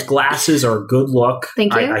 those glasses are a good look.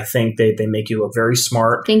 Thank you. I think they make you look very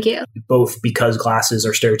smart. Thank you. Both because glasses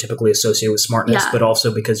are stereotypically associated with smartness, but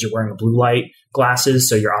also because you're wearing blue light glasses,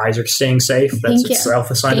 so your eyes are staying safe. That's itself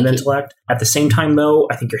a sign of intellect. At the same time, though,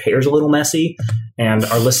 I think your hair's a little messy, and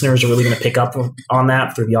our listeners are really going to pick up on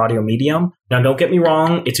that through the audio medium. Now, don't get me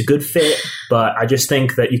wrong, it's a good fit, but I just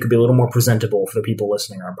think that you could be a little more presentable for the people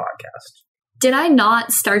listening to our podcast. Did I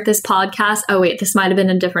not start this podcast? Oh, wait, this might have been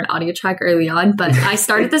a different audio track early on, but I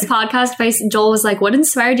started this podcast by Joel was like, what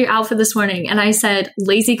inspired your outfit this morning? And I said,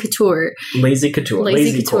 lazy couture. Lazy couture.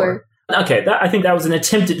 Lazy couture. Okay, I think that was an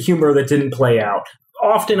attempt at humor that didn't play out.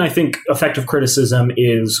 Often, I think effective criticism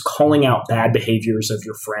is calling out bad behaviors of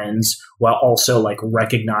your friends while also like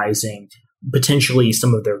recognizing potentially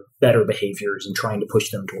some of their better behaviors and trying to push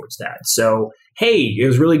them towards that. So, hey, it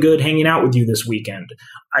was really good hanging out with you this weekend.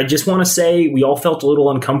 I just want to say we all felt a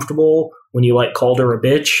little uncomfortable when you like called her a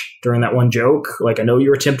bitch during that one joke. Like, I know you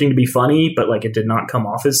were attempting to be funny, but like it did not come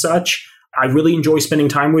off as such. I really enjoy spending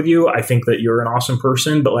time with you. I think that you're an awesome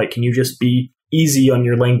person, but like, can you just be easy on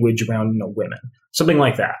your language around, women? Something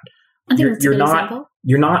like that. I think that's a good example.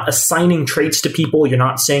 You're not assigning traits to people. You're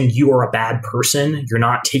not saying you are a bad person. You're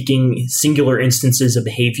not taking singular instances of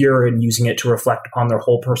behavior and using it to reflect upon their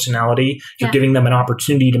whole personality. You're giving them an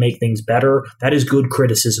opportunity to make things better. That is good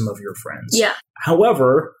criticism of your friends. Yeah.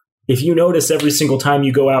 However, if you notice every single time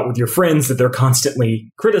you go out with your friends that they're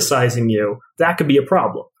constantly criticizing you, that could be a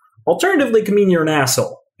problem. Alternatively, it could mean you're an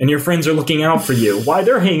asshole and your friends are looking out for you. Why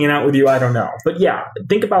they're hanging out with you, I don't know. But yeah,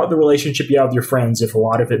 think about the relationship you have with your friends if a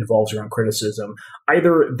lot of it involves around criticism.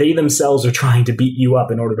 Either they themselves are trying to beat you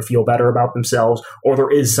up in order to feel better about themselves, or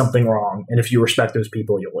there is something wrong. And if you respect those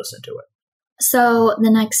people, you'll listen to it. So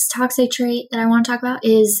the next toxic trait that I want to talk about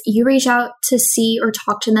is you reach out to see or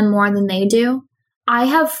talk to them more than they do. I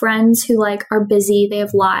have friends who like are busy. They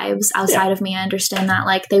have lives outside of me. I understand that.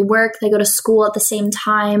 Like they work, they go to school at the same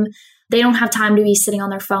time. They don't have time to be sitting on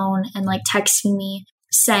their phone and like texting me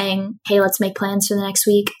saying, hey, let's make plans for the next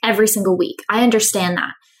week every single week. I understand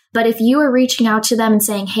that. But if you are reaching out to them and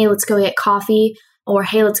saying, hey, let's go get coffee or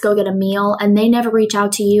hey, let's go get a meal, and they never reach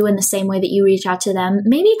out to you in the same way that you reach out to them,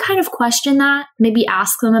 maybe kind of question that, maybe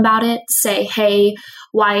ask them about it, say, hey,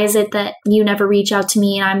 why is it that you never reach out to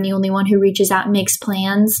me and I'm the only one who reaches out and makes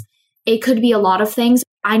plans? It could be a lot of things.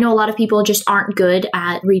 I know a lot of people just aren't good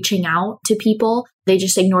at reaching out to people. They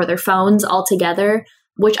just ignore their phones altogether,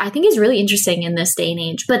 which I think is really interesting in this day and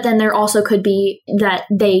age. But then there also could be that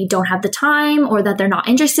they don't have the time or that they're not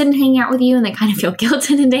interested in hanging out with you and they kind of feel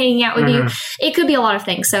guilted into hanging out with you. It could be a lot of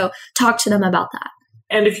things. So talk to them about that.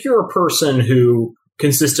 And if you're a person who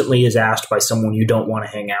consistently is asked by someone you don't want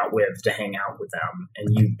to hang out with to hang out with them, and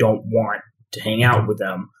you don't want to hang out with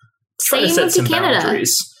them, try to set some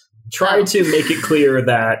boundaries. Try to make it clear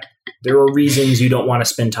that there are reasons you don't want to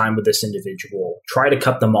spend time with this individual. Try to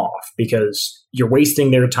cut them off because you're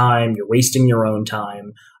wasting their time. You're wasting your own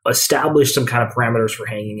time. Establish some kind of parameters for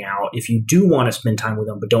hanging out. If you do want to spend time with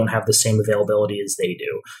them but don't have the same availability as they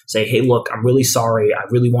do, say, hey, look, I'm really sorry. I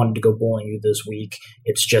really wanted to go bowling this week.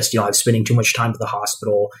 It's just, I'm spending too much time at the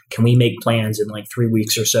hospital. Can we make plans in like 3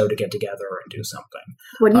 weeks or so to get together and do something?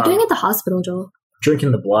 What are you doing at the hospital, Joel?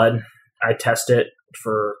 Drinking the blood. I test it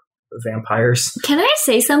for vampires. Can I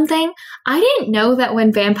say something? I didn't know that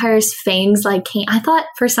when vampires' fangs came. I thought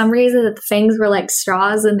for some reason that the fangs were like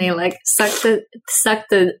straws and they suck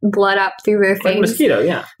the blood up through their fangs. Like a mosquito,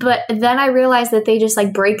 yeah. But then I realized that they just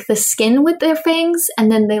break the skin with their fangs and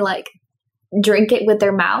then they drink it with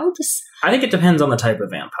their mouths. I think it depends on the type of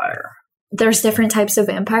vampire. There's different types of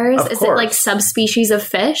vampires. Is it like subspecies of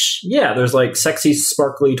fish? Yeah, there's sexy,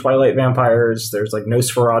 sparkly Twilight vampires. There's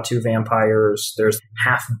Nosferatu vampires. There's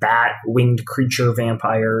half bat winged creature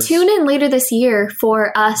vampires. Tune in later this year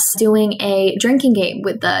for us doing a drinking game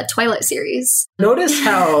with the Twilight series. Notice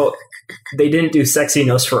how they didn't do sexy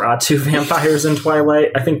Nosferatu vampires in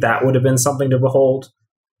Twilight. I think that would have been something to behold.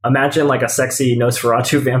 Imagine a sexy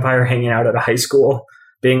Nosferatu vampire hanging out at a high school.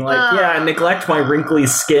 Being yeah, neglect my wrinkly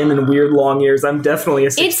skin and weird long ears. I'm definitely a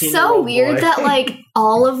 16-year-old It's so weird boy. that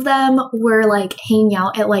all of them were hanging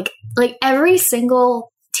out at every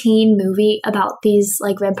single teen movie about these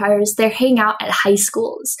vampires. They're hanging out at high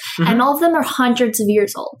schools, and all of them are hundreds of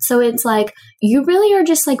years old. So it's you really are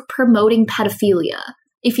just promoting pedophilia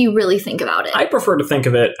if you really think about it. I prefer to think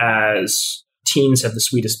of it as teens have the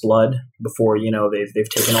sweetest blood before they've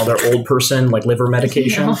taken all their old person liver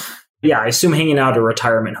medication. Yeah, I assume hanging out at a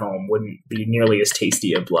retirement home wouldn't be nearly as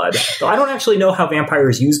tasty of blood. So I don't actually know how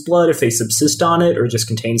vampires use blood, if they subsist on it or just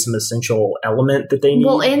contain some essential element that they need.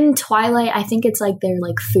 Well, in Twilight, I think it's they're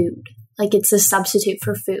food. It's a substitute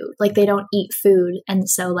for food. They don't eat food, and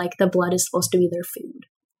so the blood is supposed to be their food.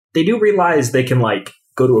 They do realize they can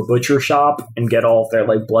go to a butcher shop and get all of their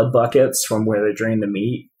blood buckets from where they drain the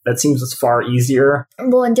meat. That seems far easier.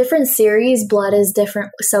 Well, in different series, blood is different.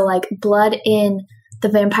 So blood in the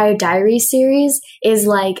Vampire Diaries series is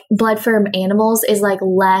blood from animals is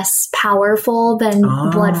less powerful than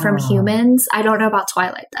blood from humans. I don't know about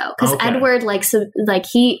Twilight though, because Edward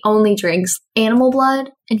he only drinks animal blood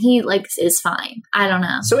and he is fine. I don't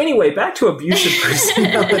know. So anyway, back to abusive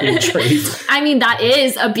personality traits. I mean, that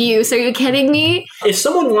is abuse. Are you kidding me? If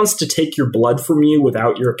someone wants to take your blood from you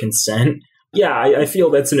without your consent, yeah, I feel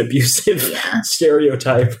that's an abusive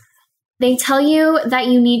stereotype. They tell you that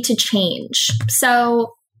you need to change.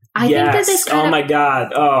 So I think that this oh my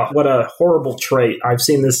God. Oh, what a horrible trait. I've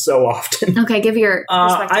seen this so often. Okay, give your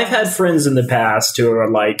perspective. I've had friends in the past who are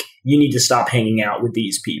you need to stop hanging out with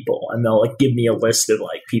these people. And they'll give me a list of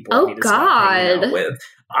people I need to stop hanging out with.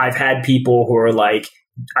 I've had people who are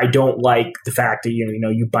I don't like the fact that,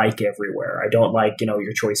 you bike everywhere. I don't like,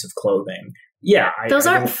 your choice of clothing. Yeah. Those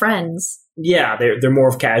aren't friends. Yeah, they're more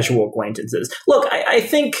of casual acquaintances. Look, I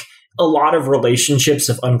think a lot of relationships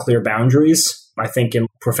have unclear boundaries. I think in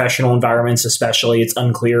professional environments especially, it's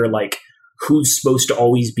unclear who's supposed to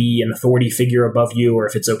always be an authority figure above you, or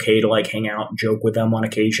if it's okay to hang out and joke with them on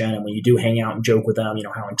occasion. And when you do hang out and joke with them,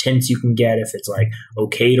 how intense you can get, if it's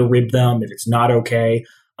okay to rib them, if it's not okay.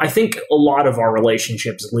 I think a lot of our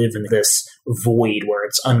relationships live in this void where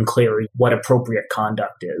it's unclear what appropriate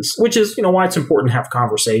conduct is, which is, why it's important to have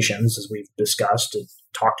conversations, as we've discussed, to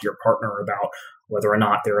talk to your partner about whether or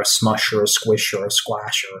not they're a smush or a squish or a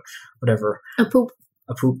splash or whatever. A poop.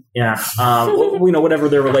 A poop, yeah. Whatever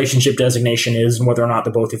their relationship designation is, and whether or not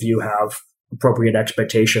the both of you have appropriate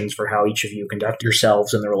expectations for how each of you conduct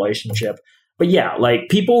yourselves in the relationship. But yeah,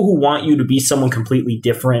 people who want you to be someone completely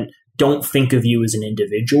different don't think of you as an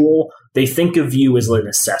individual. They think of you as an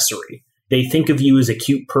accessory. They think of you as a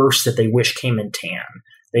cute purse that they wish came in tan.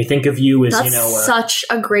 They think of you as, That's such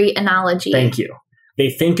a great analogy. Thank you. They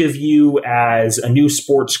think of you as a new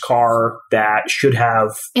sports car that should have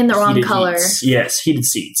in the wrong color. Heats. Yes, heated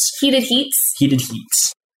seats. Heated heats? Heated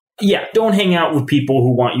heats. Yeah, don't hang out with people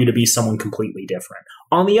who want you to be someone completely different.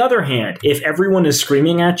 On the other hand, if everyone is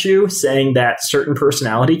screaming at you saying that certain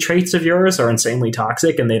personality traits of yours are insanely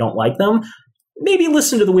toxic and they don't like them, maybe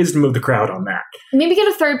listen to the wisdom of the crowd on that. Maybe get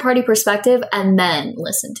a third-party perspective and then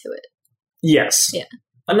listen to it. Yes. Yeah.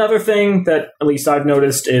 Another thing that at least I've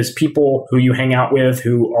noticed is people who you hang out with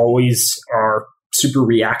who always are super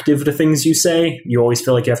reactive to things you say. You always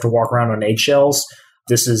feel like you have to walk around on eggshells.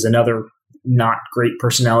 This is another not great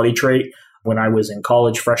personality trait. When I was in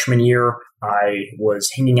college freshman year, I was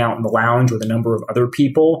hanging out in the lounge with a number of other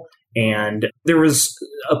people, and there was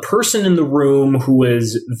a person in the room who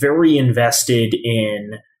was very invested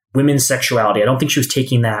in women's sexuality. I don't think she was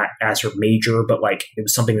taking that as her major, but like it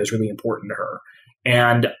was something that was really important to her.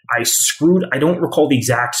 And I don't recall the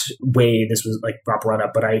exact way this was like brought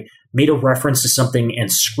up, but I made a reference to something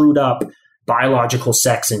and screwed up biological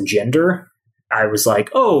sex and gender. I was like,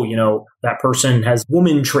 oh, that person has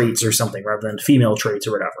woman traits or something rather than female traits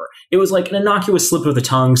or whatever. It was like an innocuous slip of the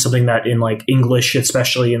tongue, something that in like English,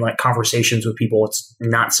 especially in like conversations with people, it's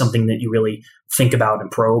not something that you really think about and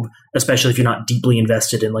probe, especially if you're not deeply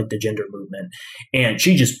invested in like the gender movement. And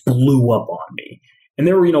she just blew up on me. And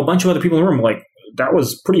there were, a bunch of other people in the room like, that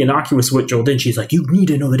was pretty innocuous what Joel did. She's like, you need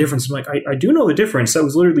to know the difference. I'm like, I do know the difference. That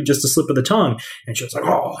was literally just a slip of the tongue. And she was like,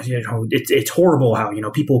 oh, it's horrible how,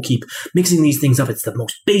 people keep mixing these things up. It's the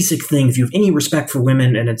most basic thing if you have any respect for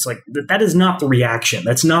women. And it's like, that is not the reaction.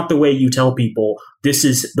 That's not the way you tell people this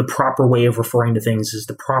is the proper way of referring to things. This is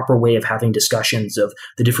the proper way of having discussions of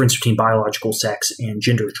the difference between biological sex and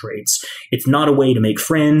gender traits. It's not a way to make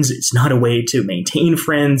friends. It's not a way to maintain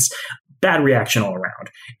friends. Bad reaction all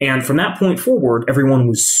around. And from that point forward, everyone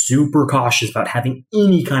was super cautious about having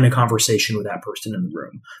any kind of conversation with that person in the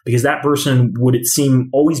room, because that person would, it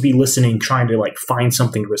seem, always be listening, trying to like find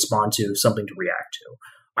something to respond to, something to react to.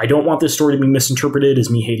 I don't want this story to be misinterpreted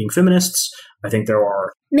as me hating feminists. I think there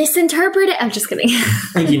are... Misinterpreted? I'm just kidding.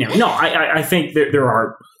 I think there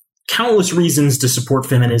are countless reasons to support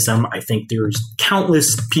feminism. I think there's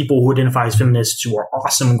countless people who identify as feminists who are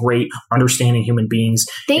awesome, great, understanding human beings.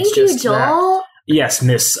 Thank you, Joel. Yes,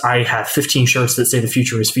 miss, I have 15 shirts that say the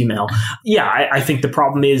future is female. Yeah, I think the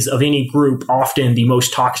problem is of any group, often the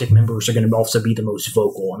most toxic members are going to also be the most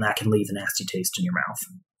vocal, and that can leave a nasty taste in your mouth.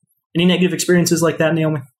 Any negative experiences like that,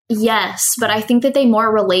 Naomi? Yes, but I think that they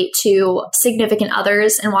more relate to significant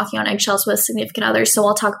others and walking on eggshells with significant others. So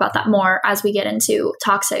I'll talk about that more as we get into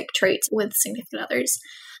toxic traits with significant others.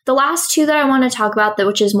 The last two that I want to talk about,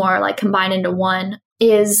 which is more like combined into one,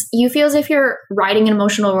 is you feel as if you're riding an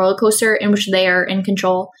emotional roller coaster in which they are in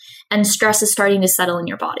control and stress is starting to settle in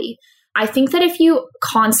your body. I think that if you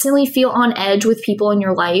constantly feel on edge with people in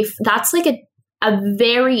your life, that's like a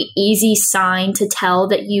very easy sign to tell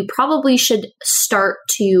that you probably should start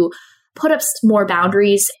to put up more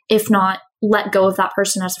boundaries, if not let go of that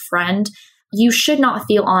person as a friend. You should not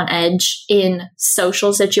feel on edge in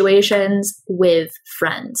social situations with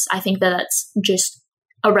friends. I think that that's just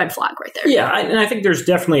a red flag right there. Yeah, and I think there's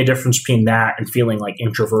definitely a difference between that and feeling like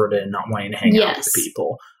introverted and not wanting to hang out with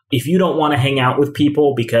people. If you don't want to hang out with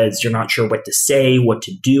people because you're not sure what to say, what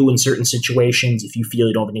to do in certain situations, if you feel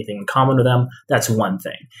you don't have anything in common with them, that's one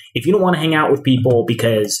thing. If you don't want to hang out with people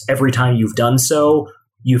because every time you've done so,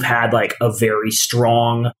 you've had like a very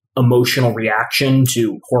strong emotional reaction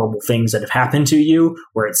to horrible things that have happened to you,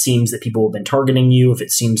 where it seems that people have been targeting you, if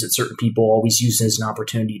it seems that certain people always use it as an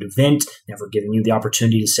opportunity to vent, never giving you the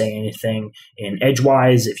opportunity to say anything in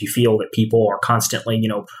edgewise, if you feel that people are constantly,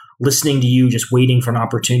 listening to you, just waiting for an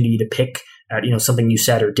opportunity to pick at, something you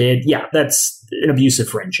said or did, yeah, that's an abusive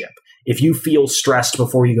friendship. If you feel stressed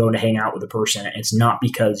before you go to hang out with a person, it's not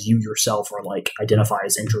because you yourself are like identify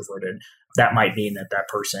as introverted. That might mean that that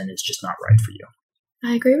person is just not right for you.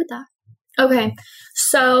 I agree with that. Okay,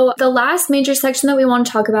 so the last major section that we want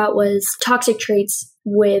to talk about was toxic traits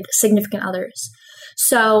with significant others.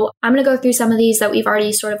 So I'm going to go through some of these that we've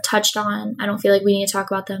already sort of touched on. I don't feel like we need to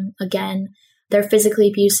talk about them again. They're physically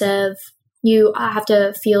abusive. You have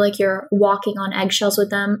to feel like you're walking on eggshells with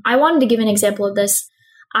them. I wanted to give an example of this.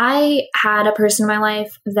 I had a person in my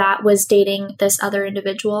life that was dating this other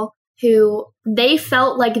individual who they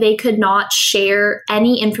felt like they could not share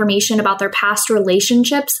any information about their past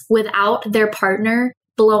relationships without their partner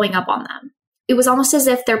blowing up on them. It was almost as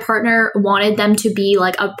if their partner wanted them to be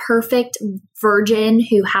like a perfect virgin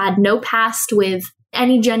who had no past with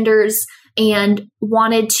any genders and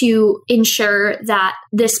wanted to ensure that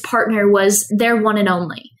this partner was their one and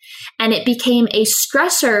only. And it became a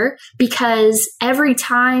stressor because every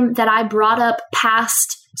time that I brought up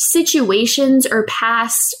past situations or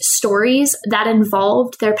past stories that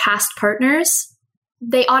involved their past partners,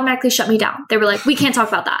 they automatically shut me down. They were like, we can't talk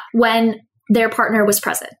about that when their partner was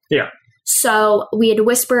present. Yeah. So we had to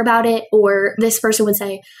whisper about it, or this person would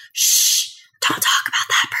say, shh, don't talk about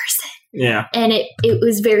that person. Yeah. And it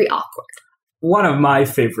was very awkward. One of my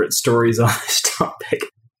favorite stories on this topic,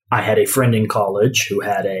 I had a friend in college who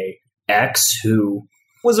had a ex who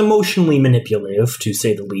was emotionally manipulative, to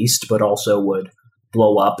say the least, but also would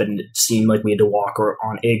blow up, and it seemed like we had to walk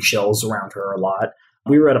on eggshells around her a lot.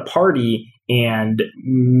 We were at a party, and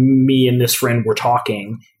me and this friend were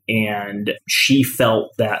talking, and she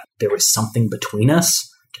felt that there was something between us.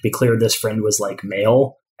 To be clear, this friend was like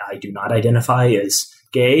male. I do not identify as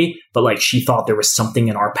gay, but like she thought there was something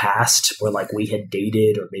in our past where like we had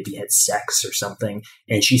dated or maybe had sex or something.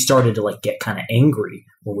 And she started to like get kind of angry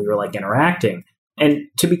when we were like interacting. And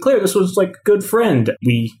to be clear, this was like a good friend.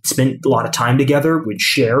 We spent a lot of time together. We'd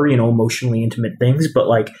share, emotionally intimate things, but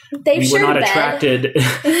like we were not attracted.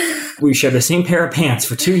 We shared the same pair of pants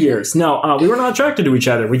for 2 years. No, we were not attracted to each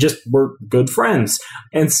other. We just were good friends.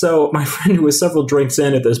 And so my friend, who was several drinks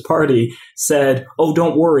in at this party, said, "Oh,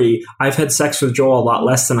 don't worry. I've had sex with Joel a lot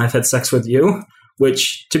less than I've had sex with you."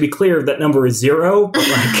 Which, to be clear, that number is 0, but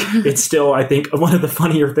like it's still, I think, one of the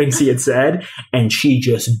funnier things he had said. And she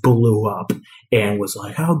just blew up and was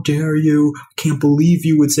like, "How dare you? I can't believe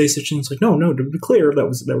you would say such things." Like, no, to be clear, that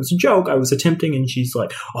was a joke. I was attempting. And she's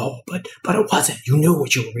like, "Oh, but it wasn't. You knew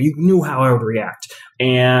you knew how I would react."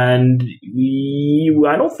 And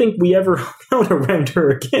I don't think we ever hung out around her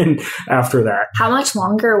again after that. How much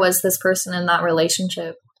longer was this person in that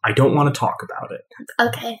relationship? I don't want to talk about it.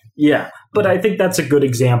 Okay. Yeah, but I think that's a good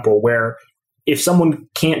example where if someone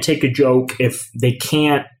can't take a joke, if they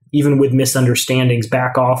can't, even with misunderstandings,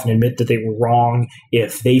 back off and admit that they were wrong,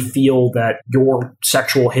 if they feel that your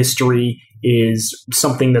sexual history is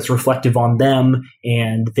something that's reflective on them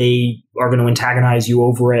and they are going to antagonize you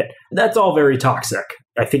over it, that's all very toxic.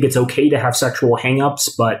 I think it's okay to have sexual hangups,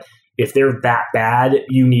 but if they're that bad,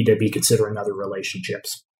 you need to be considering other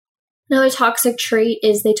relationships. Another toxic trait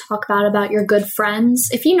is they talk about your good friends.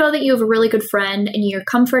 If you know that you have a really good friend and you're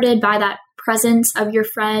comforted by that presence of your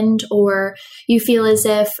friend, or you feel as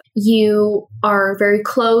if you are very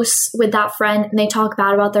close with that friend and they talk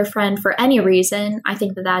bad about their friend for any reason, I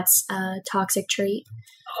think that that's a toxic trait.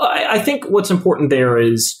 I think what's important there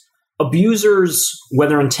is abusers,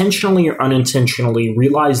 whether intentionally or unintentionally,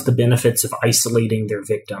 realize the benefits of isolating their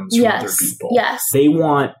victims from other people. Yes. They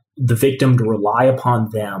want the victim to rely upon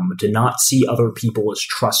them, to not see other people as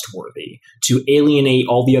trustworthy, to alienate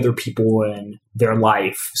all the other people in their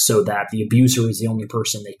life so that the abuser is the only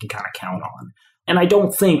person they can kind of count on. And I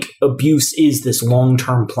don't think abuse is this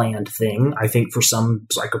long-term planned thing. I think for some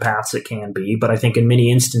psychopaths it can be, but I think in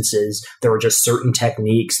many instances there are just certain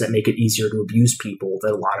techniques that make it easier to abuse people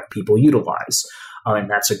that a lot of people utilize.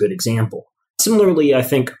 And that's a good example. Similarly, I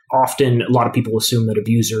think often a lot of people assume that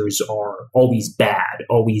abusers are always bad,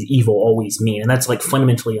 always evil, always mean. And that's like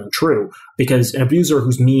fundamentally untrue, because an abuser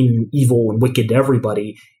who's mean and evil and wicked to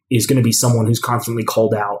everybody is going to be someone who's constantly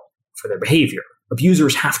called out for their behavior.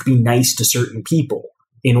 Abusers have to be nice to certain people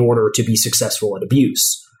in order to be successful at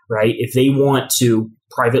abuse, right? If they want to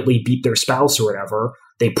privately beat their spouse or whatever,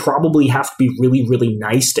 they probably have to be really, really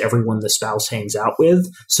nice to everyone the spouse hangs out with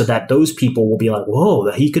so that those people will be like,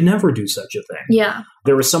 whoa, he could never do such a thing. Yeah.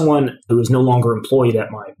 There was someone who is no longer employed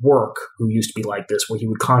at my work who used to be like this, where he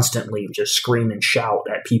would constantly just scream and shout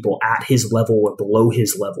at people at his level or below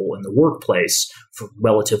his level in the workplace for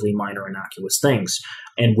relatively minor innocuous things,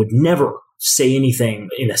 and would never say anything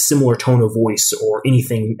in a similar tone of voice or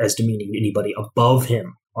anything as demeaning to anybody above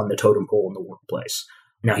him on the totem pole in the workplace.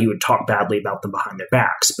 Now, he would talk badly about them behind their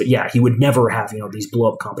backs, but yeah, he would never have, these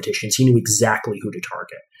blow-up competitions. He knew exactly who to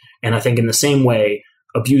target. And I think in the same way,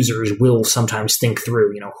 abusers will sometimes think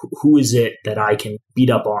through, who is it that I can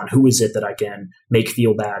beat up on? Who is it that I can make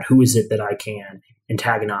feel bad? Who is it that I can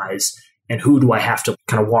antagonize? And who do I have to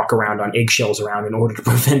kind of walk around on eggshells around in order to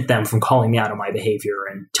prevent them from calling me out on my behavior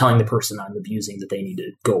and telling the person I'm abusing that they need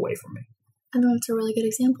to go away from me? I know that's a really good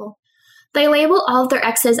example. They label all of their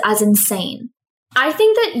exes as insane. I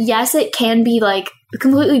think that, yes, it can be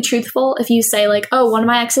completely truthful if you say oh, one of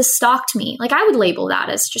my exes stalked me. I would label that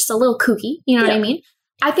as just a little kooky. You know what I mean?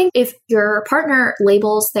 I think if your partner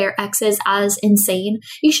labels their exes as insane,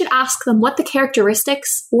 you should ask them what the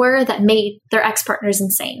characteristics were that made their ex-partners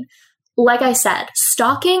insane. like I said,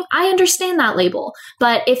 stalking, I understand that label.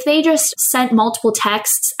 But if they just sent multiple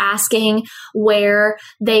texts asking where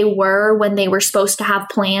they were when they were supposed to have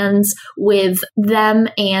plans with them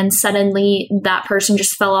and suddenly that person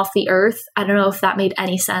just fell off the earth, I don't know if that made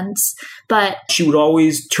any sense. But she would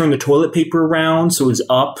always turn the toilet paper around so it was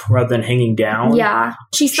up rather than hanging down. Yeah.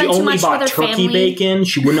 She spent too much with her family. She only bought turkey bacon.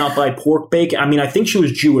 She would not buy pork bacon. I mean, I think she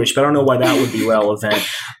was Jewish, but I don't know why that would be relevant.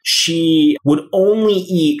 She would only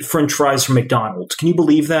eat French fries from McDonald's. Can you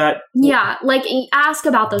believe that? Yeah. Like, ask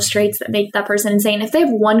about those traits that make that person insane. If they have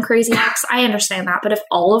one crazy ex, I understand that. But if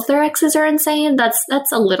all of their exes are insane, that's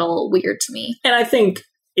a little weird to me. And I think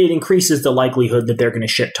it increases the likelihood that they're going to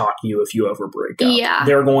shit talk you if you ever break up. Yeah.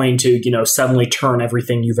 They're going to, suddenly turn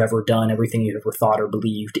everything you've ever done, everything you've ever thought or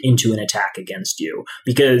believed into an attack against you.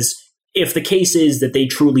 Because if the case is that they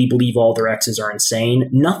truly believe all their exes are insane,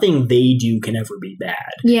 nothing they do can ever be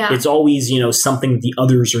bad. Yeah. It's always, something the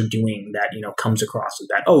others are doing that, comes across as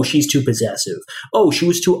bad. Oh, she's too possessive. Oh, she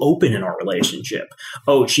was too open in our relationship.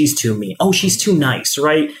 Oh, she's too mean. Oh, she's too nice,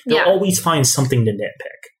 right? They'll always find something to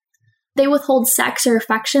nitpick. They withhold sex or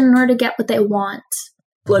affection in order to get what they want.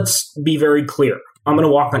 Let's be very clear. I'm going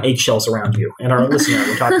to walk on eggshells around you and our listener.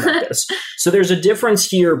 We're talking about this. So there's a difference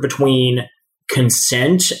here between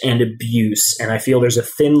consent and abuse, and I feel there's a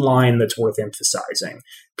thin line that's worth emphasizing.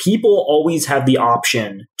 People always have the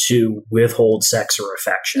option to withhold sex or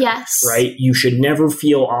affection. Yes. Right? You should never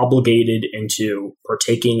feel obligated into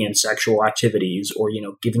partaking in sexual activities or,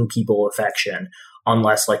 giving people affection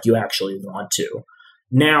unless you actually want to.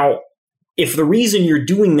 Now, if the reason you're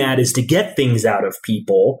doing that is to get things out of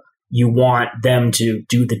people, you want them to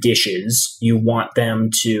do the dishes, you want them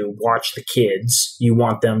to watch the kids, you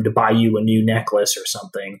want them to buy you a new necklace or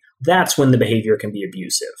something, that's when the behavior can be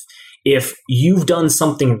abusive. If you've done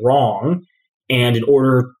something wrong and in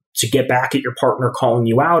order to get back at your partner calling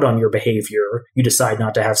you out on your behavior, you decide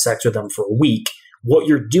not to have sex with them for a week, what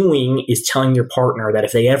you're doing is telling your partner that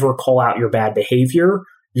if they ever call out your bad behavior,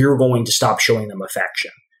 you're going to stop showing them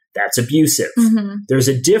affection. That's abusive. Mm-hmm. There's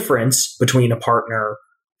a difference between a partner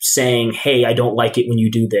saying, hey, I don't like it when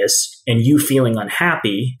you do this, and you feeling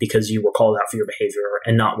unhappy because you were called out for your behavior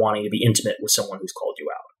and not wanting to be intimate with someone who's called you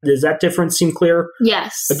out. Does that difference seem clear?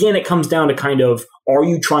 Yes. Again, it comes down to kind of, are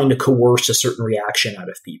you trying to coerce a certain reaction out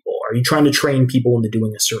of people? Are you trying to train people into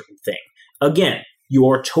doing a certain thing? Again, you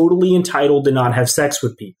are totally entitled to not have sex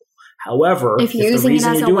with people. However, if the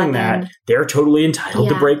reason you're doing that, they're totally entitled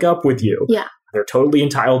to break up with you. Yeah. They're totally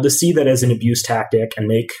entitled to see that as an abuse tactic and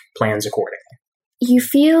make plans accordingly. You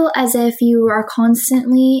feel as if you are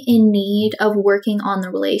constantly in need of working on the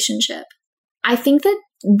relationship. I think that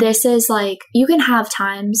this is you can have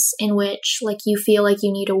times in which you feel like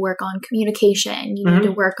you need to work on communication, you need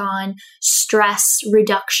to work on stress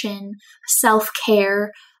reduction,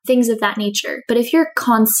 self-care, things of that nature. But if you're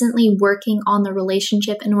constantly working on the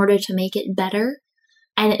relationship in order to make it better,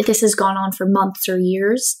 and this has gone on for months or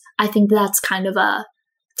years, I think that's kind of a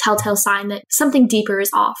telltale sign that something deeper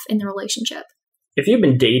is off in the relationship. If you've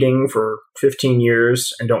been dating for 15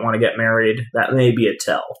 years and don't want to get married, that may be a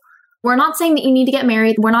tell. We're not saying that you need to get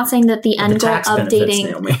married. We're not saying that the end goal of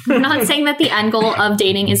dating. We're not saying that the end goal of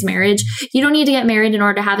dating is marriage. You don't need to get married in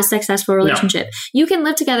order to have a successful relationship. No. You can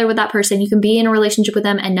live together with that person. You can be in a relationship with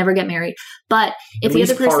them and never get married. But if the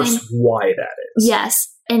other person, why that is. Yes,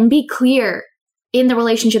 and be clear in the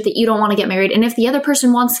relationship that you don't want to get married. And if the other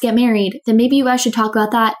person wants to get married, then maybe you guys should talk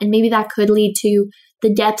about that, and maybe that could lead to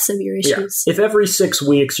the depths of your issues. Yeah. If every 6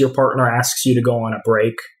 weeks your partner asks you to go on a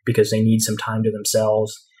break because they need some time to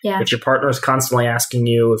themselves, if your partner is constantly asking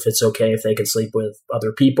you if it's okay if they can sleep with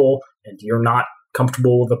other people and you're not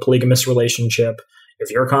comfortable with a polygamous relationship, if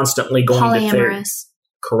you're constantly going polyamorous.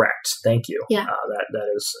 Correct. Thank you. Yeah. That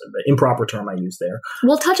is the improper term I used there.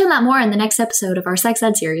 We'll touch on that more in the next episode of our Sex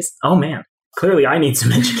Ed series. Oh, man. Clearly, I need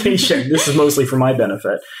some education. This is mostly for my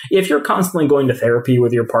benefit. If you're constantly going to therapy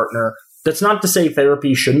with your partner, that's not to say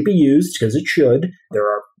therapy shouldn't be used, because it should. There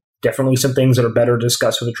are definitely some things that are better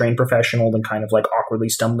discussed with a trained professional than kind of awkwardly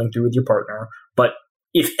stumbling through with your partner. But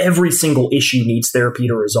if every single issue needs therapy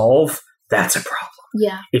to resolve, that's a problem.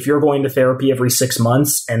 Yeah. If you're going to therapy every 6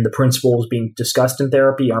 months and the principles being discussed in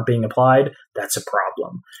therapy aren't being applied, that's a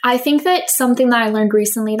problem. I think that something that I learned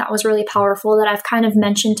recently that was really powerful that I've kind of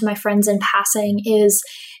mentioned to my friends in passing is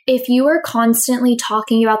if you are constantly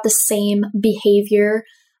talking about the same behavior,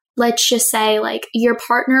 let's just say your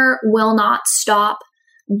partner will not stop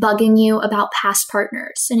bugging you about past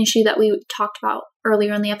partners, an issue that we talked about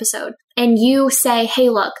earlier in the episode. And you say, hey,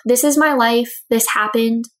 look, this is my life. This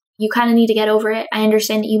happened. You kind of need to get over it. I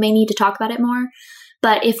understand that you may need to talk about it more,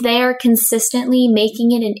 But if they are consistently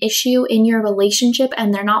making it an issue in your relationship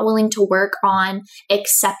and they're not willing to work on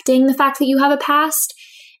accepting the fact that you have a past,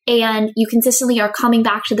 and you consistently are coming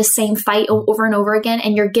back to the same fight over and over again,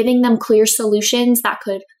 and you're giving them clear solutions that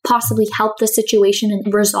could possibly help the situation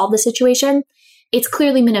and resolve the situation, it's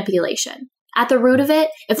clearly manipulation. At the root of it,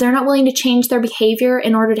 if they're not willing to change their behavior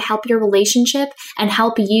in order to help your relationship and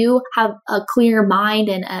help you have a clear mind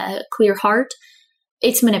and a clear heart,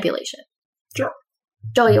 it's manipulation. Sure.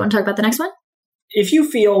 Joel, you want to talk about the next one? If you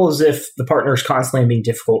feel as if the partner is constantly being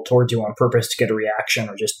difficult towards you on purpose to get a reaction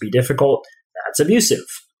or just be difficult, that's abusive.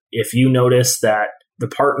 If you notice that the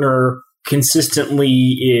partner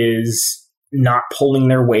consistently is not pulling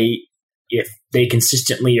their weight, if they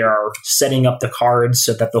consistently are setting up the cards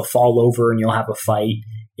so that they'll fall over and you'll have a fight,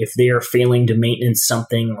 if they are failing to maintenance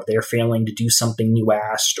something or they're failing to do something you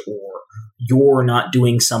asked, or you're not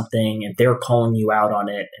doing something and they're calling you out on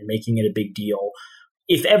it and making it a big deal,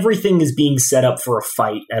 if everything is being set up for a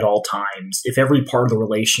fight at all times, if every part of the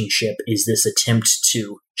relationship is this attempt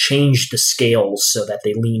to change the scales so that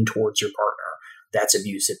they lean towards your partner, that's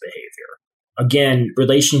abusive behavior. Again,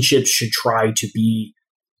 relationships should try to be,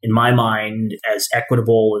 in my mind, as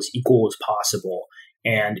equitable, as equal as possible.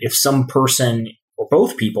 And if some person, or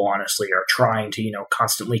both people honestly, are trying to,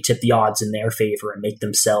 constantly tip the odds in their favor and make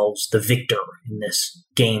themselves the victor in this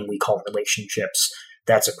game we call relationships,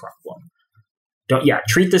 that's a problem.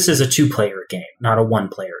 Treat this as a 2-player game, not a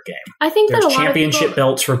 1-player game. I think There's that a lot championship of people,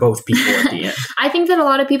 belts for both people at the end. I think that a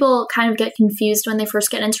lot of people kind of get confused when they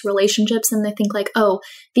first get into relationships, and they think like, oh,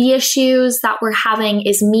 the issues that we're having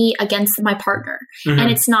is me against my partner. Mm-hmm.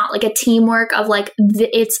 And it's not like a teamwork of like,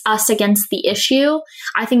 it's us against the issue.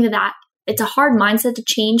 I think that it's a hard mindset to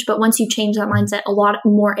change, but once you change that mindset, a lot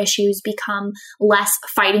more issues become less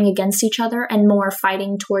fighting against each other and more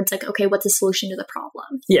fighting towards like, okay, what's the solution to the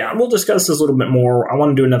problem? Yeah, we'll discuss this a little bit more. I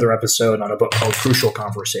want to do another episode on a book called Crucial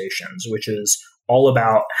Conversations, which is all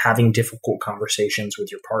about having difficult conversations with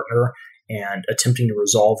your partner and attempting to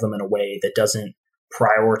resolve them in a way that doesn't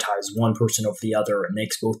prioritize one person over the other and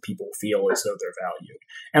makes both people feel as though they're valued.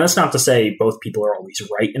 And that's not to say both people are always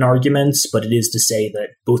right in arguments, but it is to say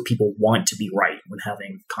that both people want to be right when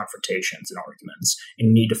having confrontations and arguments. And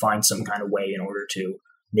you need to find some kind of way in order to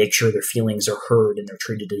make sure their feelings are heard and they're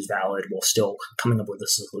treated as valid while still coming up with a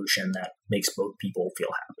solution that makes both people feel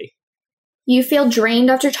happy. You feel drained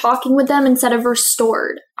after talking with them instead of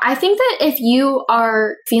restored. I think that if you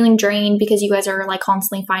are feeling drained because you guys are like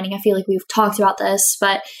constantly fighting, I feel like we've talked about this,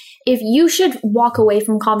 but if you should walk away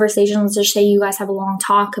from conversations, just say you guys have a long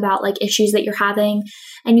talk about like issues that you're having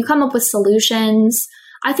and you come up with solutions,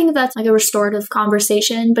 I think that's like a restorative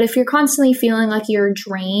conversation. But if you're constantly feeling like you're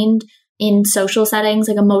drained in social settings,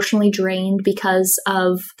 like emotionally drained because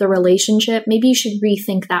of the relationship, maybe you should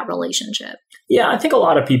rethink that relationship. Yeah, I think a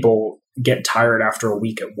lot of people get tired after a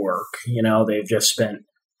week at work. They've just spent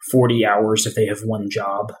 40 hours if they have one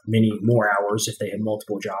job, many more hours if they have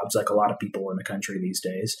multiple jobs, like a lot of people in the country these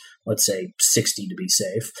days. Let's say 60 to be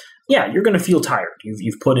safe. Yeah, you're going to feel tired.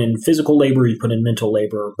 You've put in physical labor, you put in mental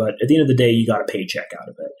labor, but at the end of the day, you got a paycheck out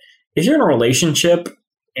of it. If you're in a relationship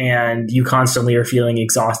and you constantly are feeling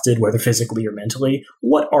exhausted, whether physically or mentally,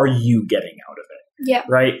 what are you getting out of it? Yeah.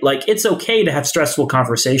 Right? Like, it's okay to have stressful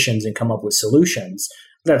conversations and come up with solutions.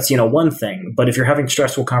 That's, one thing. But if you're having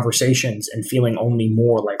stressful conversations and feeling only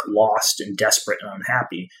more like lost and desperate and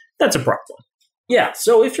unhappy, that's a problem. Yeah.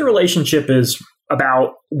 So if your relationship is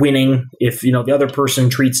about winning, if, the other person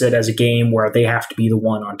treats it as a game where they have to be the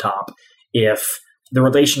one on top, if the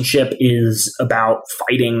relationship is about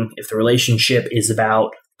fighting, if the relationship is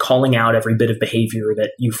about calling out every bit of behavior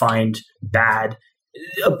that you find bad,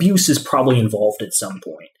 abuse is probably involved at some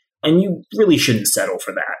point. And you really shouldn't settle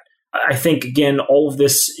for that. I think, again, all of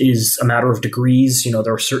this is a matter of degrees.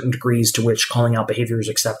 There are certain degrees to which calling out behavior is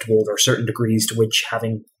acceptable. There are certain degrees to which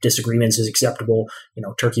having disagreements is acceptable.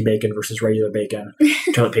 Turkey bacon versus regular bacon,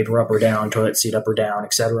 toilet paper up or down, toilet seat up or down,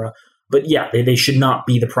 etc. But yeah, they should not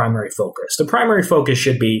be the primary focus. The primary focus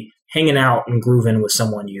should be hanging out and grooving with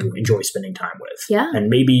someone you enjoy spending time with. Yeah. And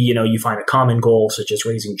maybe, you find a common goal, such as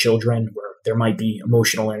raising children, where there might be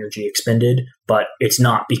emotional energy expended, but it's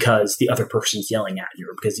not because the other person's yelling at you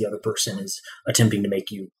or because the other person is attempting to make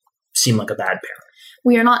you seem like a bad parent.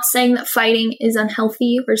 We are not saying that fighting is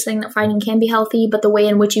unhealthy. We're saying that fighting can be healthy, but the way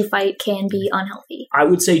in which you fight can be unhealthy. I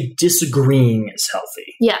would say disagreeing is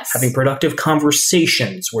healthy. Yes. Having productive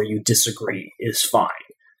conversations where you disagree is fine.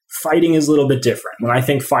 Fighting is a little bit different. When I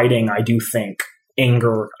think fighting, I do think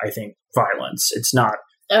anger. I think violence. It's not.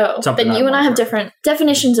 Oh, then you and I have different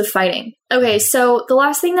definitions of fighting. Okay, so the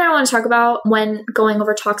last thing that I want to talk about when going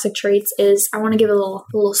over toxic traits is I want to give a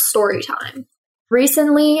little story time.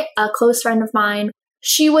 Recently, a close friend of mine,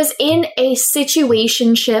 she was in a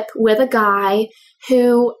situationship with a guy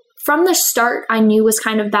who, from the start, I knew was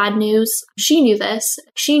kind of bad news. She knew this.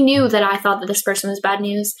 She knew that I thought that this person was bad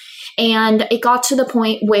news. And it got to the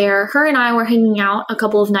point where her and I were hanging out a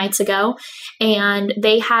couple of nights ago, and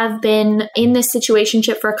they have been in this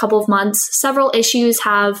situationship for a couple of months. Several issues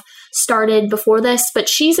have started before this, but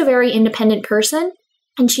she's a very independent person,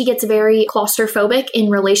 and she gets very claustrophobic in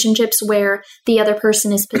relationships where the other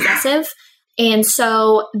person is possessive. And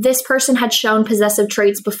so this person had shown possessive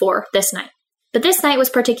traits before this night. But this night was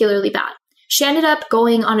particularly bad. She ended up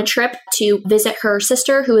going on a trip to visit her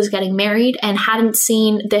sister who was getting married and hadn't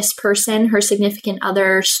seen this person, her significant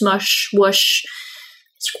other, smush, whoosh,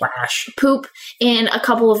 squash, poop, in a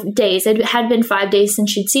couple of days. It had been 5 days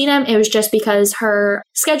since she'd seen him. It was just because her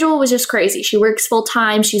schedule was just crazy. She works full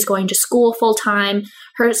time. She's going to school full time.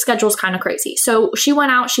 Her schedule's kind of crazy. So she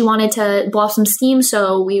went out. She wanted to blow off some steam.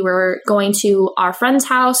 So we were going to our friend's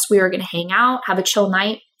house. We were going to hang out, have a chill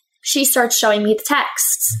night. She starts showing me the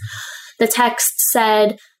texts. The text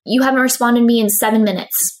said, "You haven't responded to me in 7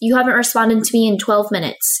 minutes. You haven't responded to me in 12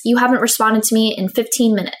 minutes. You haven't responded to me in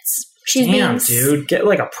 15 minutes." Damn, dude. Get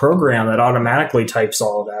like a program that automatically types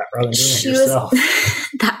all of that rather than doing it yourself.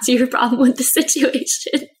 That's your problem with the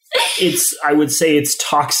situation. I would say it's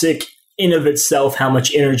toxic in of itself how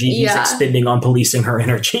much energy he's expending on policing her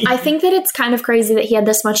energy. I think that it's kind of crazy that he had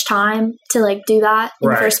this much time to like do that in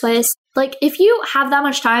the first place. Like, if you have that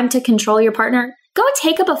much time to control your partner, go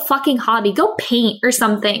take up a fucking hobby. Go paint or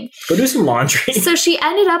something. Go do some laundry. So she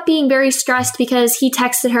ended up being very stressed because he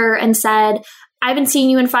texted her and said, "I haven't seen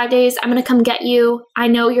you in 5 days. I'm going to come get you. I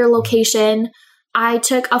know your location. I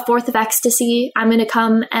took a fourth of ecstasy. I'm going to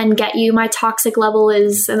come and get you. My toxic level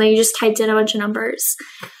is," and then you just typed in a bunch of numbers.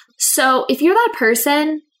 So if you're that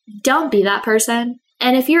person, don't be that person.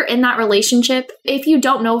 And if you're in that relationship, if you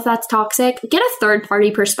don't know if that's toxic, get a third party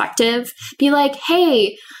perspective. Be like,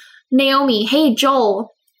 "Hey, Naomi, hey, Joel,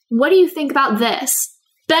 what do you think about this?"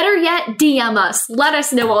 Better yet, DM us. Let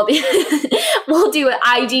us know all the we'll do an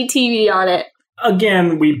IGTV on it.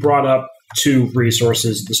 Again, we brought up 2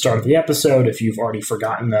 resources at the start of the episode. If you've already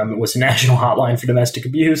forgotten them, it was the National Hotline for Domestic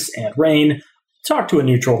Abuse and RAINN. Talk to a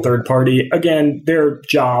neutral third party. Again, their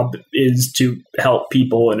job is to help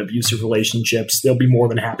people in abusive relationships. They'll be more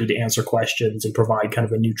than happy to answer questions and provide kind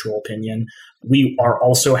of a neutral opinion. We are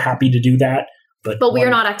also happy to do that. But we are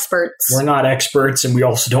not experts. We're not experts, and we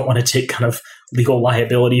also don't want to take kind of legal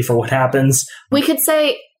liability for what happens. We could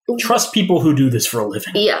say, trust people who do this for a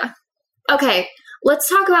living. Yeah. Okay, let's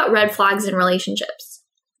talk about red flags in relationships.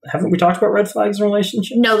 Haven't we talked about red flags in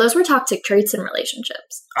relationships? No, those were toxic traits in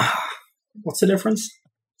relationships. What's the difference?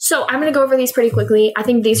 So I'm going to go over these pretty quickly. I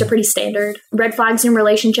think these are pretty standard. Red flags in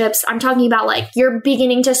relationships. I'm talking about like you're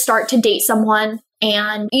beginning to start to date someone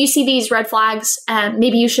and you see these red flags and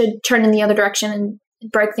maybe you should turn in the other direction and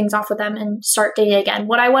break things off with them and start dating again.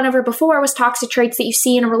 What I went over before was toxic traits that you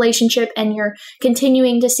see in a relationship and you're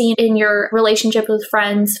continuing to see in your relationship with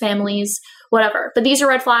friends, families, whatever. But these are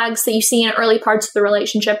red flags that you see in early parts of the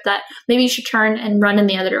relationship that maybe you should turn and run in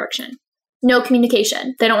the other direction. No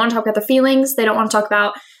communication. They don't want to talk about their feelings. They don't want to talk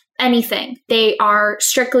about anything. They are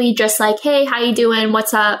strictly just like, "Hey, how you doing?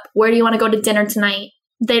 What's up? Where do you want to go to dinner tonight?"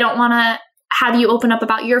 They don't want to have you open up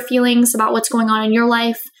about your feelings, about what's going on in your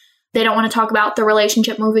life. They don't want to talk about the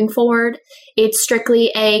relationship moving forward. It's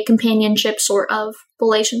strictly a companionship sort of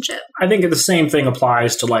relationship. I think the same thing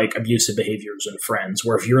applies to like abusive behaviors and friends,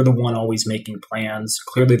 where if you're the one always making plans,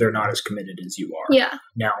 clearly they're not as committed as you are. Yeah.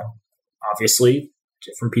 Now, obviously,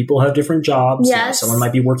 different people have different jobs. Yes. You know, someone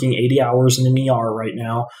might be working 80 hours in an ER right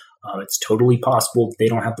now. It's totally possible that they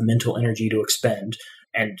don't have the mental energy to expend.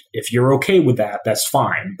 And if you're okay with that, that's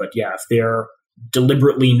fine. But yeah, if they're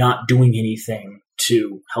deliberately not doing anything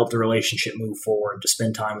to help the relationship move forward, to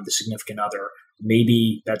spend time with the significant other,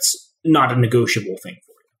 maybe that's not a negotiable thing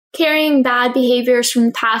for you. Carrying bad behaviors from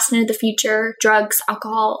the past into the future, drugs,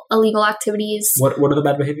 alcohol, illegal activities. What are the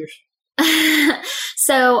bad behaviors?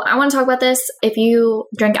 So I want to talk about this. If you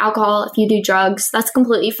drink alcohol, if you do drugs, that's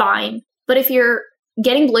completely fine. But if you're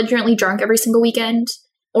getting belligerently drunk every single weekend,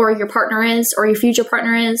 or your partner is, or your future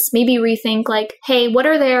partner is, maybe rethink like, hey, what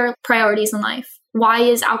are their priorities in life? Why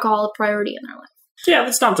is alcohol a priority in their life? Yeah,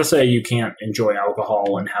 that's not to say you can't enjoy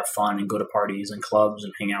alcohol and have fun and go to parties and clubs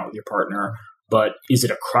and hang out with your partner. But is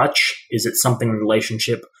it a crutch? Is it something a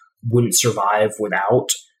relationship wouldn't survive without?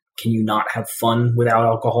 Can you not have fun without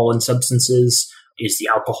alcohol and substances? Is the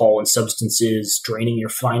alcohol and substances draining your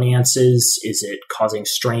finances? Is it causing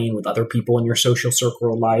strain with other people in your social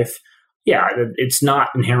circle of life? Yeah, it's not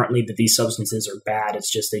inherently that these substances are bad.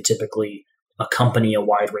 It's just they typically accompany a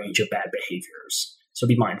wide range of bad behaviors. So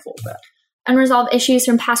be mindful of that. Unresolved issues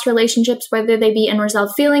from past relationships, whether they be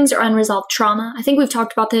unresolved feelings or unresolved trauma. I think we've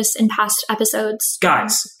talked about this in past episodes.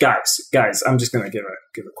 Guys, I'm just going to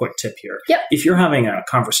give a quick tip here. Yep. If you're having a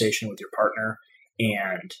conversation with your partner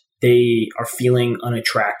and they are feeling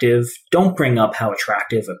unattractive, don't bring up how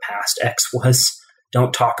attractive a past ex was.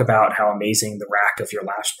 Don't talk about how amazing the rack of your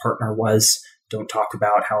last partner was. Don't talk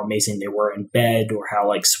about how amazing they were in bed or how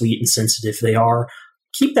like sweet and sensitive they are.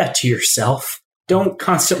 Keep that to yourself. Don't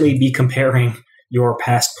constantly be comparing your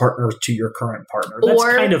past partner to your current partner. That's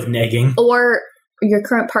kind of negging. Or your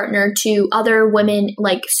current partner to other women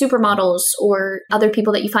like supermodels or other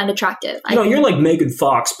people that you find attractive. You're like Megan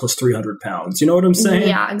Fox plus 300 pounds. You know what I'm saying?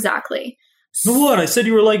 Yeah, exactly. What? I said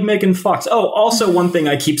you were like Megan Fox. Oh, also one thing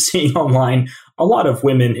I keep seeing online, a lot of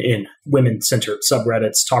women in women-centered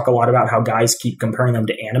subreddits talk a lot about how guys keep comparing them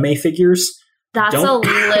to anime figures. That's a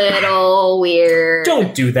little weird.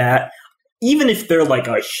 Don't do that. Even if they're like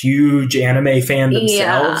a huge anime fan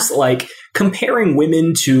themselves, like comparing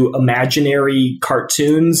women to imaginary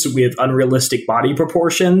cartoons with unrealistic body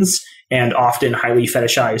proportions and often highly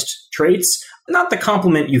fetishized traits, not the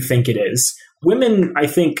compliment you think it is. Women, I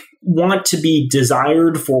think, want to be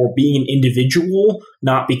desired for being an individual,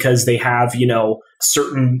 not because they have,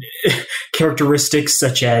 certain characteristics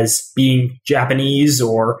such as being Japanese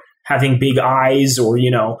or having big eyes or,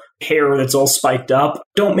 hair that's all spiked up.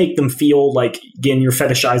 Don't make them feel like, again, you're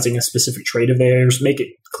fetishizing a specific trait of theirs. Make it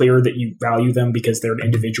clear that you value them because they're an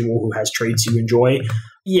individual who has traits you enjoy.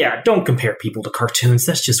 Yeah, don't compare people to cartoons.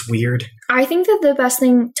 That's just weird. I think that the best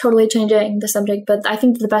thing, totally changing the subject, but I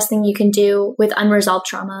think the best thing you can do with unresolved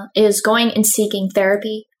trauma is going and seeking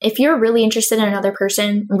therapy. If you're really interested in another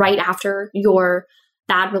person right after your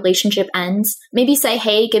bad relationship ends, maybe say,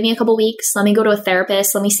 hey, give me a couple weeks. Let me go to a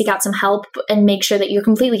therapist. Let me seek out some help and make sure that you're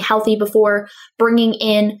completely healthy before bringing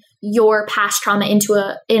in your past trauma into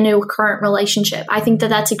a current relationship. I think that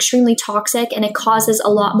that's extremely toxic and it causes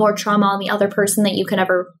a lot more trauma on the other person that you can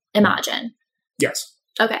ever imagine. Yes.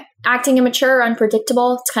 Okay. Acting immature or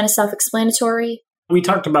unpredictable. It's kind of self-explanatory. We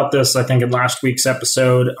talked about this, I think, in last week's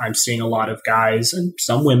episode. I'm seeing a lot of guys and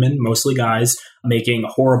some women, mostly guys, making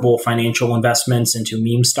horrible financial investments into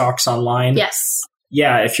meme stocks online. Yes.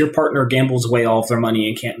 Yeah, if your partner gambles away all of their money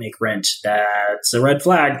and can't make rent, that's a red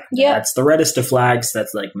flag. Yeah. That's the reddest of flags.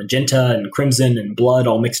 That's like magenta and crimson and blood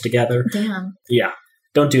all mixed together. Damn. Yeah,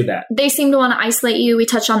 don't do that. They seem to want to isolate you. We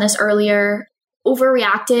touched on this earlier.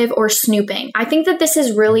 Overreactive or snooping. I think that this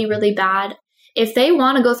is really, really bad. If they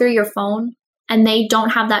want to go through your phone and they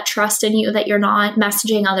don't have that trust in you that you're not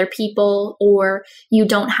messaging other people or you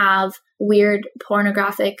don't have weird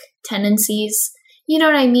pornographic tendencies, you know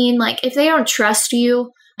what I mean? Like if they don't trust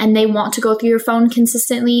you and they want to go through your phone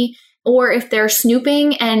consistently, or if they're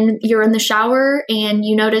snooping and you're in the shower and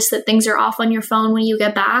you notice that things are off on your phone when you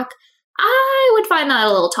get back, I would find that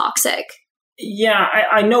a little toxic. Yeah,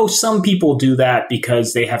 I know some people do that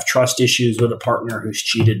because they have trust issues with a partner who's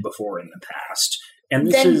cheated before in the past. And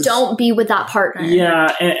this don't be with that partner.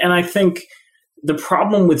 Yeah, and I think the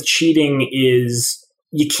problem with cheating is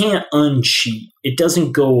you can't uncheat. It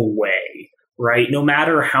doesn't go away, right? No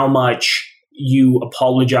matter how much you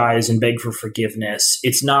apologize and beg for forgiveness,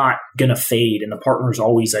 it's not going to fade. And the partner's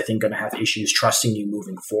always, I think, going to have issues trusting you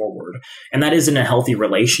moving forward. And that isn't a healthy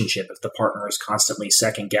relationship if the partner is constantly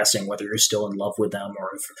second guessing whether you're still in love with them or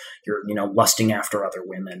if you're, lusting after other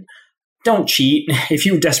women. Don't cheat. If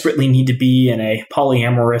you desperately need to be in a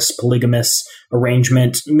polyamorous, polygamous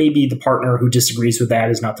arrangement, maybe the partner who disagrees with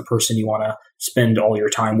that is not the person you want to spend all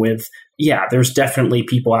your time with. Yeah, there's definitely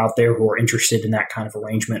people out there who are interested in that kind of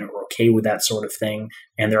arrangement or okay with that sort of thing.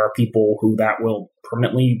 And there are people who that will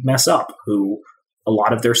permanently mess up, who a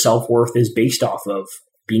lot of their self-worth is based off of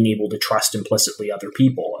being able to trust implicitly other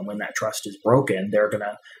people. And when that trust is broken, they're going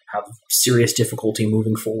to have serious difficulty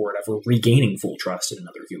moving forward, ever regaining full trust in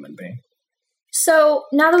another human being. So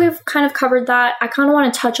now that we've kind of covered that, I kind of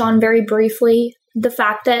want to touch on very briefly the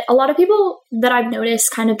fact that a lot of people that I've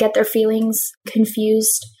noticed kind of get their feelings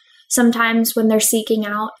confused sometimes when they're seeking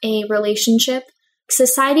out a relationship.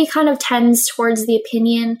 Society kind of tends towards the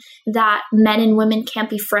opinion that men and women can't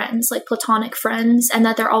be friends, like platonic friends, and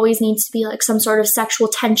that there always needs to be like some sort of sexual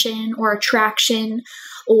tension or attraction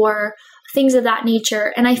or things of that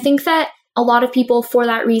nature. And I think that a lot of people, for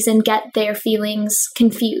that reason, get their feelings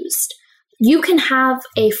confused. You can have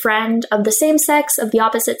a friend of the same sex, of the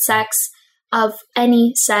opposite sex, of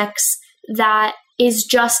any sex that is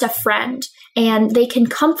just a friend. And they can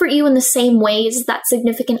comfort you in the same ways that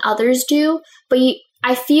significant others do. But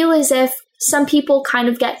I feel as if some people kind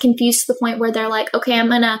of get confused to the point where they're like, okay, I'm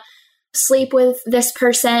going to sleep with this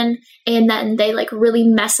person and then they like really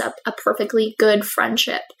mess up a perfectly good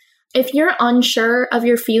friendship. If you're unsure of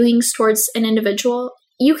your feelings towards an individual,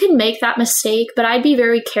 you can make that mistake, but I'd be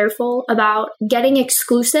very careful about getting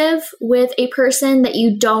exclusive with a person that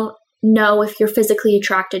you don't know if you're physically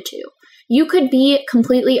attracted to. You could be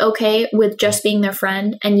completely okay with just being their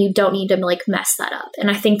friend and you don't need to like mess that up. And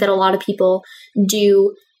I think that a lot of people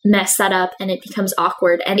do mess that up and it becomes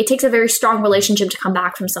awkward. And it takes a very strong relationship to come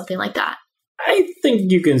back from something like that. I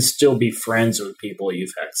think you can still be friends with people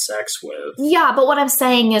you've had sex with. Yeah, but what I'm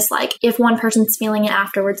saying is like if one person's feeling it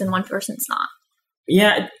afterwards and one person's not.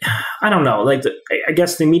 Yeah, I don't know. Like, I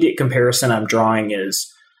guess the immediate comparison I'm drawing is,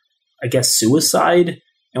 I guess, suicide.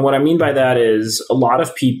 And what I mean by that is a lot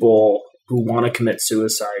of people who want to commit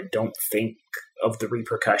suicide don't think of the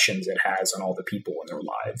repercussions it has on all the people in their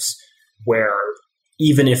lives, where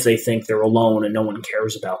even if they think they're alone and no one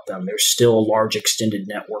cares about them, there's still a large extended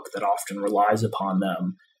network that often relies upon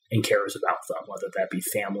them and cares about them, whether that be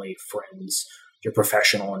family, friends, your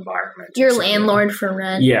professional environment. Your landlord for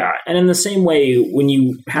rent. Yeah. And in the same way, when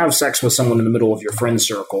you have sex with someone in the middle of your friend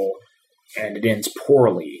circle and it ends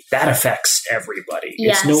poorly, that affects everybody.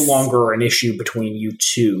 Yes. It's no longer an issue between you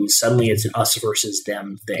two. Suddenly it's an us versus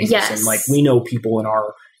them thing. Yes. And like we know people in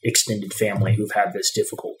our extended family who've had this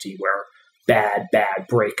difficulty where bad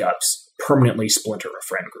breakups permanently splinter a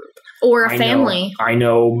friend group. Or a family. I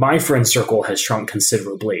know my friend circle has shrunk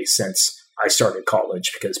considerably since I started college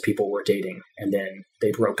because people were dating and then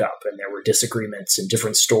they broke up and there were disagreements and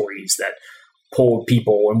different stories that pulled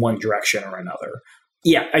people in one direction or another.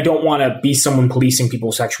 Yeah, I don't want to be someone policing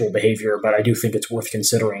people's sexual behavior, but I do think it's worth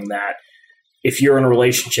considering that if you're in a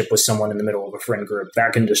relationship with someone in the middle of a friend group,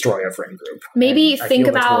 that can destroy a friend group. Maybe think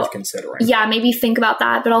about, worth considering. Yeah, maybe think about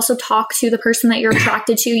that, but also talk to the person that you're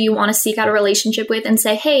attracted to, you want to seek out a relationship with and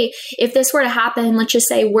say, hey, if this were to happen, let's just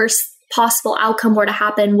say worst possible outcome were to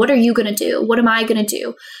happen, what are you going to do? What am I going to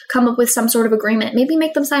do? Come up with some sort of agreement. Maybe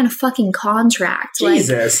make them sign a fucking contract.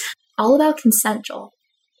 Jesus. Like, all about consent, Joel.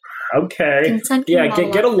 Okay. Consent. Yeah,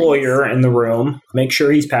 get a lawyer in the room. Make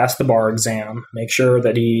sure he's passed the bar exam. Make sure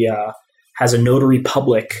that he has a notary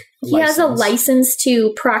public license. He has a license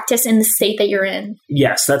to practice in the state that you're in.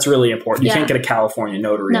 Yes, that's really important. You can't get a California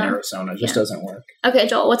notary in Arizona. It just doesn't work. Okay,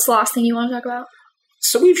 Joel, what's the last thing you want to talk about?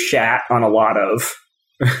 So we've shat on a lot of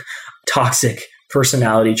toxic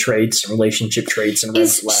personality traits and relationship traits and red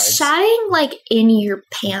flags. Is shatting like in your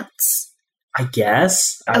pants? I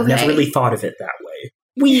guess. I've never really thought of it that way.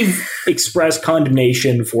 We've expressed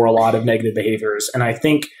condemnation for a lot of negative behaviors, and I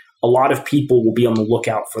think a lot of people will be on the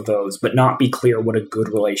lookout for those, but not be clear what a good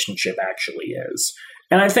relationship actually is.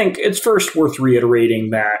 And I think it's first worth reiterating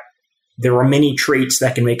that there are many traits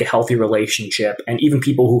that can make a healthy relationship, and even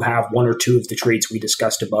people who have one or two of the traits we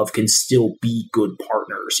discussed above can still be good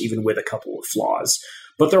partners, even with a couple of flaws.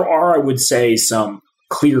 But there are, I would say, some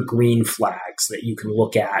clear green flags that you can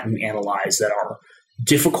look at and analyze that are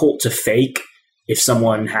difficult to fake if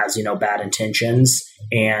someone has, bad intentions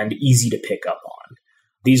and easy to pick up on.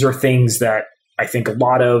 These are things that I think a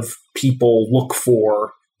lot of people look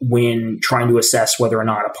for when trying to assess whether or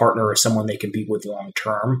not a partner is someone they can be with long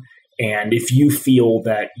term. And if you feel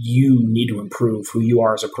that you need to improve who you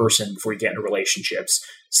are as a person before you get into relationships,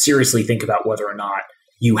 seriously think about whether or not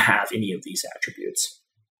you have any of these attributes.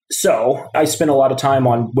 So I spend a lot of time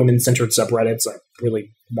on women-centered subreddits. I really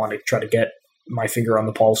want to try to get my finger on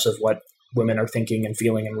the pulse of what women are thinking and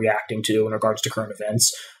feeling and reacting to in regards to current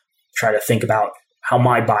events. Try to think about how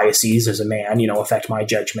my biases as a man, affect my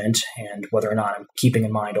judgment and whether or not I'm keeping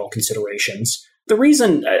in mind all considerations. The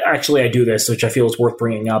reason actually I do this, which I feel is worth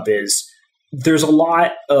bringing up, is there's a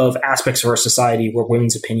lot of aspects of our society where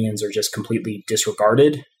women's opinions are just completely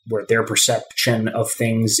disregarded, where their perception of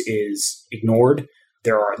things is ignored.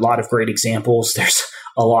 There are a lot of great examples. There's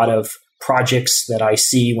a lot of projects that I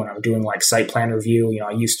see when I'm doing like site plan review.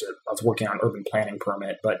 I was working on urban planning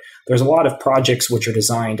permit, but there's a lot of projects which are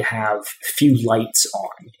designed to have few lights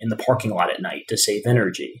on in the parking lot at night to save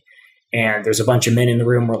energy. And there's a bunch of men in the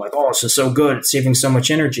room who are like, oh, this is so good. It's saving so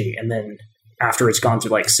much energy. And then after it's gone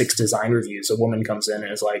through like 6 design reviews, a woman comes in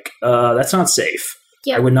and is like, that's not safe.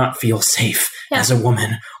 Yeah. I would not feel safe as a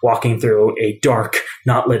woman walking through a dark,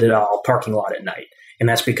 not lit at all parking lot at night. And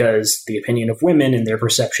that's because the opinion of women and their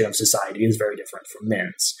perception of society is very different from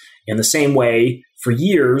men's. In the same way, for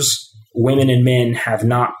years, women and men have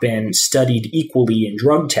not been studied equally in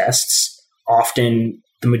drug tests. Often,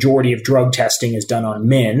 the majority of drug testing is done on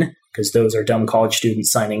men, because those are dumb college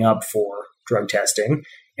students signing up for drug testing.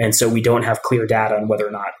 And so we don't have clear data on whether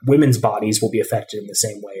or not women's bodies will be affected in the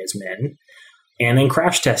same way as men. And then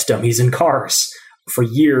crash test dummies in cars. for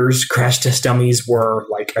years, crash test dummies were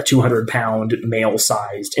like a 200-pound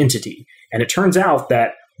male-sized entity. And it turns out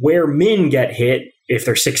that where men get hit, if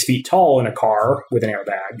they're 6 feet tall in a car with an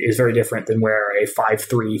airbag, is very different than where a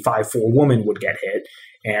 5'3", 5'4" woman would get hit.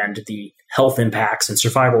 And the health impacts and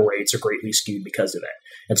survival rates are greatly skewed because of it.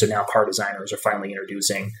 And so now car designers are finally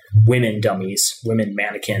introducing women dummies, women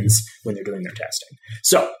mannequins when they're doing their testing.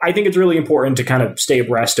 So I think it's really important to kind of stay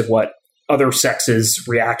abreast of what other sexes'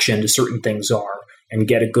 reaction to certain things are and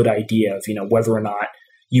get a good idea of, whether or not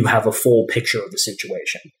you have a full picture of the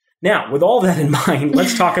situation. Now, with all that in mind,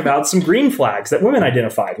 let's talk about some green flags that women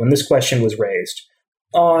identified when this question was raised.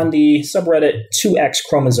 On the subreddit 2X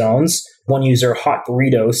chromosomes, one user, Hot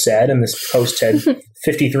Burrito, said, and this post had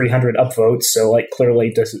 5,300 upvotes, so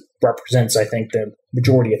clearly this represents, I think, the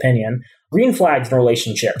majority opinion. Green flags in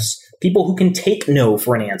relationships. People who can take no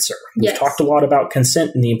for an answer. We've talked a lot about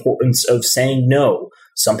consent and the importance of saying no.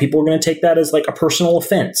 Some people are going to take that as a personal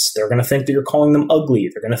offense. They're going to think that you're calling them ugly.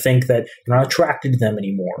 They're going to think that you're not attracted to them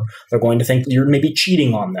anymore. They're going to think that you're maybe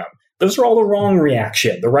cheating on them. Those are all the wrong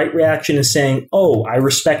reaction. The right reaction is saying, oh, I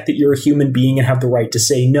respect that you're a human being and have the right to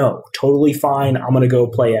say no. Totally fine. I'm going to go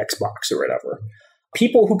play Xbox or whatever.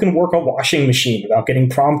 People who can work a washing machine without getting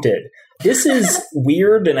prompted. This is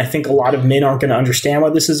weird, and I think a lot of men aren't going to understand why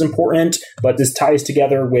this is important, but this ties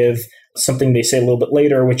together with something they say a little bit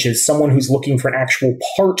later, which is someone who's looking for an actual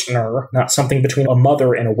partner, not something between a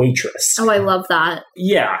mother and a waitress. Oh, I love that.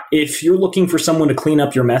 Yeah. If you're looking for someone to clean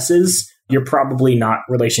up your messes, you're probably not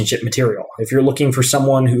relationship material. If you're looking for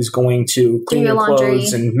someone who's going to clean your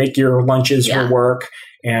clothes and make your lunches for work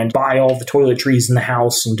and buy all the toiletries in the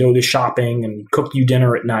house and do the shopping and cook you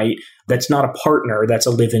dinner at night, that's not a partner, that's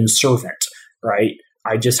a live-in servant, right?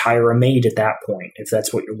 I just hire a maid at that point, if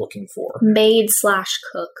that's what you're looking for.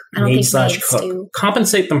 Maid/cook. I don't think maids do.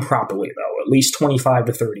 Compensate them properly, though. At least $25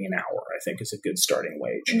 to $30 an hour, I think, is a good starting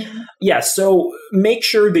wage. Yeah, so make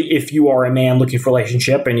sure that if you are a man looking for a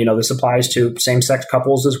relationship, and this applies to same-sex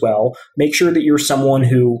couples as well, make sure that you're someone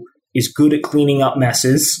who is good at cleaning up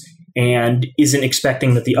messes and isn't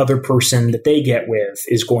expecting that the other person that they get with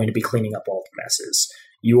is going to be cleaning up all the messes.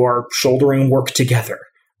 You are shouldering work together.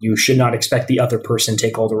 You should not expect the other person to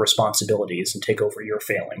take all the responsibilities and take over your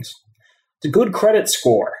failings. It's a good credit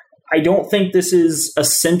score. I don't think this is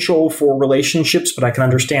essential for relationships, but I can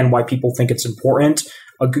understand why people think it's important.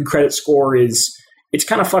 A good credit score it's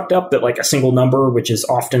kind of fucked up that a single number, which is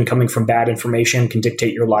often coming from bad information, can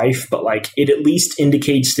dictate your life, but it at least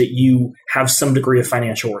indicates that you have some degree of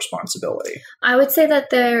financial responsibility. I would say that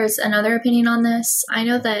there's another opinion on this. I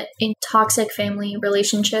know that in toxic family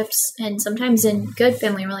relationships, and sometimes in good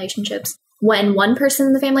family relationships, when one person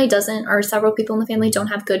in the family doesn't, or several people in the family don't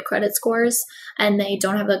have good credit scores, and they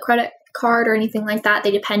don't have a credit card or anything like that,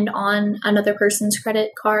 they depend on another person's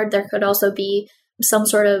credit card. There could also be some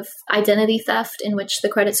sort of identity theft in which the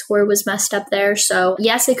credit score was messed up there. So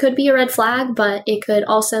yes, it could be a red flag, but it could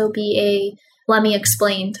also be a let me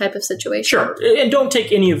explain type of situation. Sure. And don't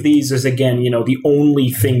take any of these as, again, the only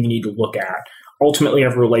thing you need to look at. Ultimately,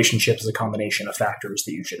 every relationship is a combination of factors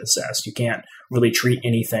that you should assess. You can't really treat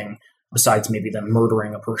anything besides maybe them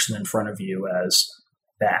murdering a person in front of you as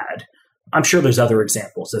bad. I'm sure there's other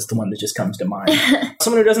examples. That's the one that just comes to mind.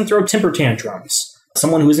 Someone who doesn't throw temper tantrums.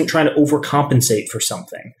 Someone who isn't trying to overcompensate for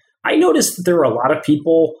something. I noticed that there are a lot of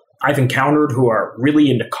people I've encountered who are really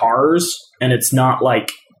into cars, and it's not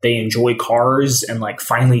like they enjoy cars and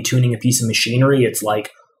finally tuning a piece of machinery. It's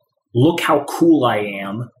look how cool I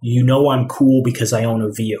am. I'm cool because I own a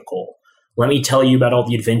vehicle. Let me tell you about all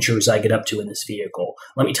the adventures I get up to in this vehicle.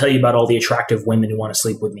 Let me tell you about all the attractive women who want to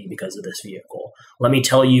sleep with me because of this vehicle. Let me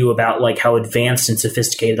tell you about how advanced and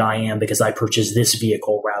sophisticated I am because I purchased this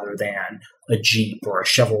vehicle rather than a Jeep or a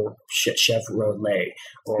Chevrolet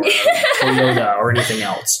or a Toyota or anything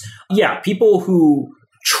else. Yeah, people who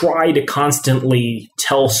try to constantly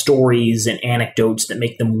tell stories and anecdotes that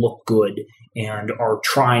make them look good and are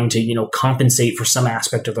trying to, compensate for some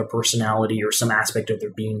aspect of their personality or some aspect of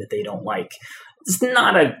their being that they don't like. It's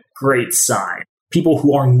not a great sign. People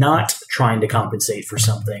who are not trying to compensate for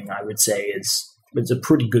something, I would say, is a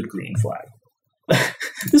pretty good green flag.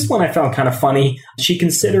 This one I found kind of funny. She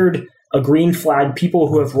considered a green flag people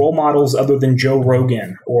who have role models other than Joe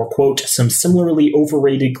Rogan or, quote, some similarly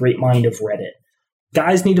overrated great mind of Reddit.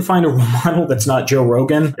 Guys need to find a role model that's not Joe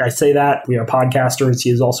Rogan. I say that. We are podcasters. He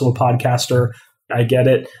is also a podcaster. I get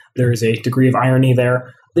it. There is a degree of irony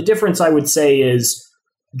there. The difference, I would say, is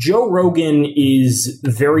Joe Rogan is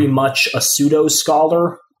very much a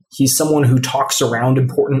pseudo-scholar. He's someone who talks around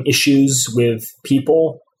important issues with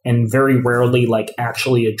people and very rarely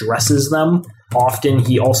actually addresses them. Often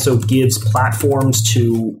he also gives platforms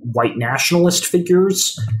to white nationalist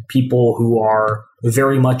figures, people who are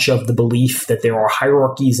very much of the belief that there are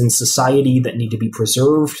hierarchies in society that need to be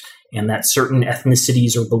preserved and that certain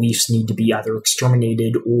ethnicities or beliefs need to be either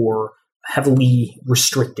exterminated or heavily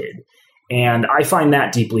restricted. And I find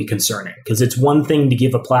that deeply concerning because it's one thing to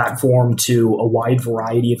give a platform to a wide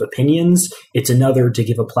variety of opinions. It's another to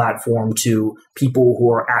give a platform to people who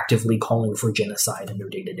are actively calling for genocide in their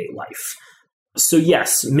day-to-day life. So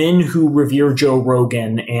yes, men who revere Joe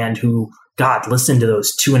Rogan and who, God, listen to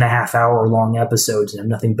those 2.5 hour long episodes and have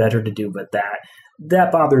nothing better to do but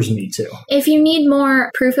that bothers me too. If you need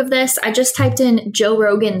more proof of this, I just typed in Joe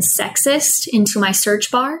Rogan sexist into my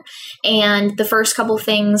search bar. And the first couple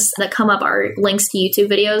things that come up are links to YouTube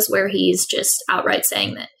videos where he's just outright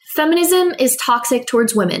saying that feminism is toxic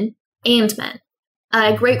towards women and men.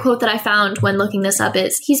 A great quote that I found when looking this up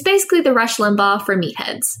is, he's basically the Rush Limbaugh for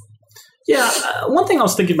meatheads. Yeah, one thing I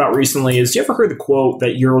was thinking about recently is, you ever heard the quote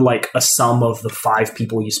that you're like a sum of the 5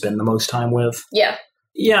 people you spend the most time with? Yeah.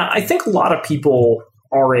 Yeah, I think a lot of people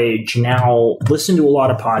our age now listen to a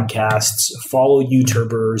lot of podcasts, follow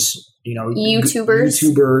YouTubers,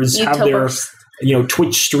 YouTubers have their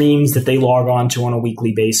Twitch streams that they log on to on a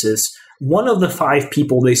weekly basis. One of the 5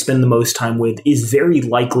 people they spend the most time with is very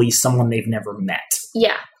likely someone they've never met.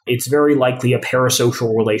 Yeah. It's very likely a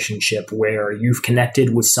parasocial relationship where you've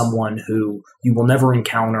connected with someone who you will never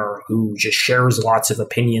encounter, who just shares lots of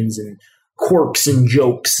opinions and quirks and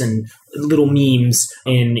jokes and little memes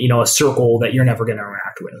in, a circle that you're never going to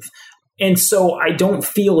interact with. And so I don't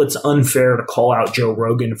feel it's unfair to call out Joe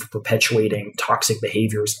Rogan for perpetuating toxic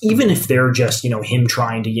behaviors, even if they're just, him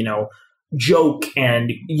trying to, joke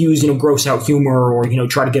and use, gross out humor or,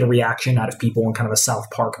 try to get a reaction out of people in kind of a South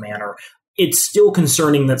Park manner. It's still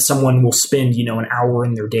concerning that someone will spend, an hour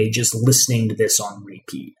in their day just listening to this on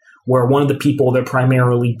repeat, where one of the people they're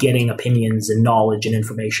primarily getting opinions and knowledge and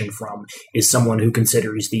information from is someone who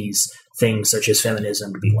considers these things such as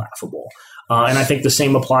feminism to be laughable. And I think the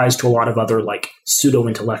same applies to a lot of other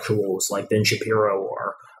pseudo-intellectuals like Ben Shapiro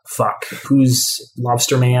or who's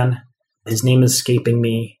Lobster Man? His name is escaping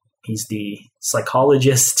me. He's the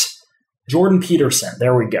psychologist. Jordan Peterson.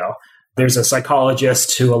 There we go. There's a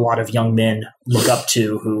psychologist who a lot of young men look up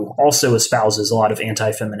to who also espouses a lot of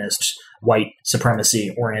anti-feminist, white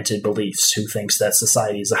supremacy-oriented beliefs, who thinks that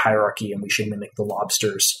society is a hierarchy and we should mimic the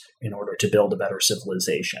lobsters in order to build a better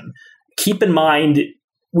civilization. Keep in mind,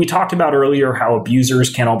 we talked about earlier how abusers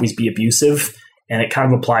can't always be abusive, and it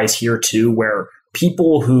kind of applies here too, where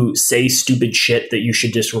people who say stupid shit that you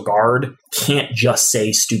should disregard can't just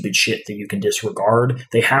say stupid shit that you can disregard.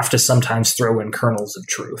 They have to sometimes throw in kernels of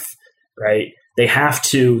truth. Right? They have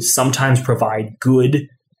to sometimes provide good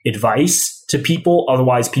advice to people,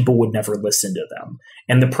 otherwise people would never listen to them.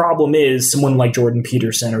 And the problem is someone like Jordan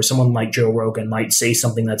Peterson or someone like Joe Rogan might say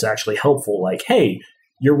something that's actually helpful, like, hey,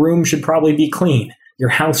 your room should probably be clean. Your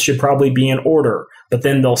house should probably be in order. But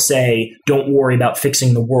then they'll say, don't worry about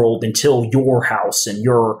fixing the world until your house and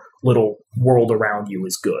your little world around you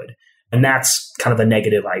is good. And that's kind of a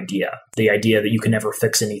negative idea, the idea that you can never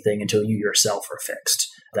fix anything until you yourself are fixed.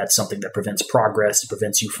 That's something that prevents progress. It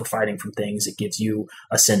prevents you from fighting from things. It gives you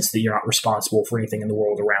a sense that you're not responsible for anything in the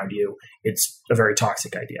world around you. It's a very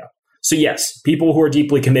toxic idea. So yes, people who are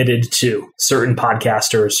deeply committed to certain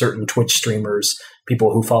podcasters, certain Twitch streamers,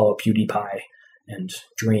 people who follow PewDiePie and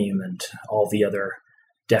Dream and all the other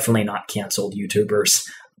definitely not canceled YouTubers,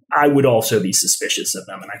 I would also be suspicious of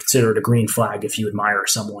them. And I consider it a green flag if you admire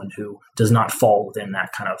someone who does not fall within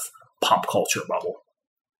that kind of pop culture bubble.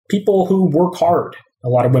 People who work hard, a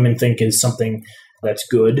lot of women think is something that's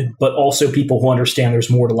good, but also people who understand there's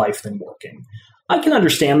more to life than working. I can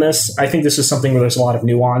understand this. I think this is something where there's a lot of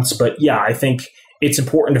nuance, but yeah, I think it's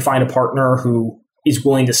important to find a partner who is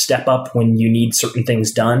willing to step up when you need certain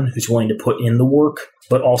things done, who's willing to put in the work,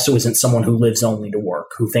 but also isn't someone who lives only to work,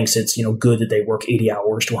 who thinks it's, good that they work 80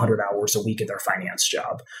 hours to 100 hours a week at their finance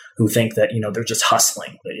job, who think that, they're just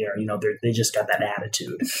hustling, that, they just got that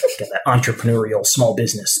attitude, got that entrepreneurial small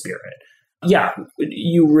business spirit. Yeah,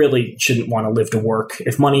 you really shouldn't want to live to work.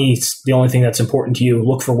 If money's the only thing that's important to you,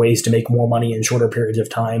 look for ways to make more money in shorter periods of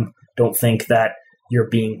time. Don't think that you're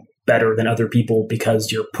being better than other people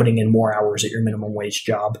because you're putting in more hours at your minimum wage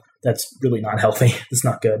job. That's really not healthy. It's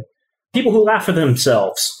not good. People who laugh at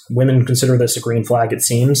themselves. Women consider this a green flag, it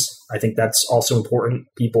seems. I think that's also important.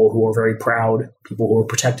 People who are very proud, people who are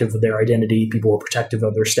protective of their identity, people who are protective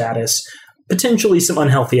of their status, potentially some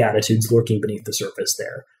unhealthy attitudes lurking beneath the surface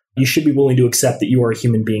there. You should be willing to accept that you are a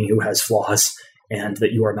human being who has flaws and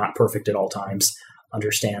that you are not perfect at all times.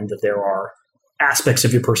 Understand that there are aspects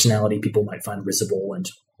of your personality people might find risible and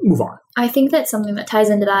move on. I think that something that ties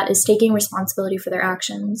into that is taking responsibility for their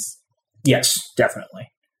actions. Yes, definitely.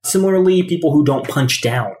 Similarly, people who don't punch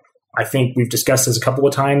down. I think we've discussed this a couple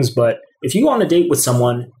of times, but if you go on a date with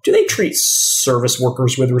someone, do they treat service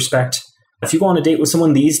workers with respect? If you go on a date with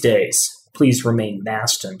someone these days, please remain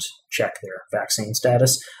masked and check their vaccine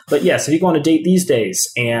status. But yes, if you go on a date these days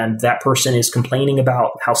and that person is complaining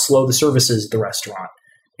about how slow the service is at the restaurant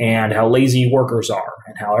and how lazy workers are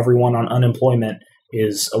and how everyone on unemployment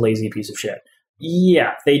is a lazy piece of shit.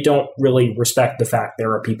 Yeah, they don't really respect the fact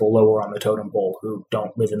there are people lower on the totem pole who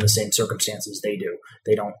don't live in the same circumstances they do.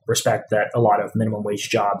 They don't respect that a lot of minimum wage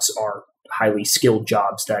jobs are highly skilled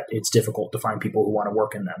jobs, that it's difficult to find people who want to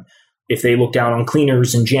work in them. If they look down on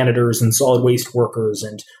cleaners and janitors and solid waste workers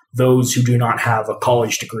and those who do not have a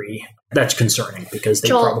college degree, that's concerning because they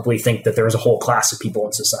probably think that there's a whole class of people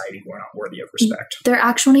in society who are not worthy of respect. Their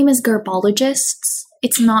actual name is garbologists.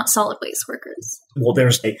 It's not solid waste workers. Well,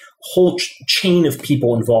 there's a whole chain of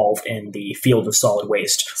people involved in the field of solid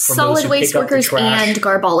waste. From solid waste workers trash, and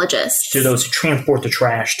garbologists. To those who transport the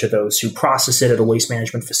trash, to those who process it at a waste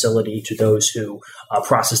management facility, to those who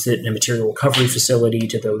process it in a material recovery facility,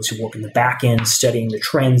 to those who work in the back end studying the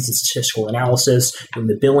trends and statistical analysis, doing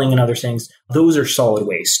the billing and other things. Those are solid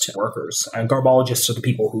waste workers. And garbologists are the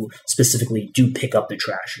people who specifically do pick up the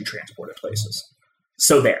trash and transport it places.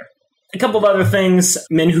 So there. A couple of other things,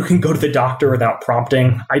 men who can go to the doctor without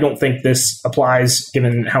prompting. I don't think this applies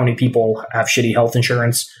given how many people have shitty health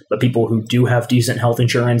insurance, but people who do have decent health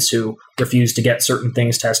insurance who refuse to get certain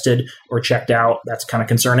things tested or checked out, that's kind of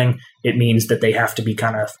concerning. It means that they have to be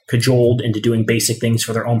kind of cajoled into doing basic things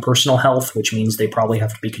for their own personal health, which means they probably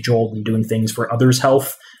have to be cajoled in doing things for others'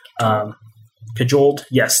 health. Cajoled?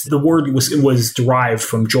 Yes, the word was derived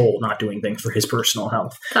from Joel not doing things for his personal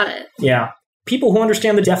health. Got it. Yeah. People who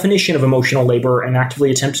understand the definition of emotional labor and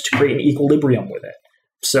actively attempt to create an equilibrium with it.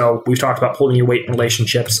 So we've talked about holding your weight in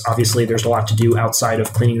relationships. Obviously, there's a lot to do outside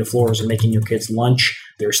of cleaning the floors and making your kids lunch.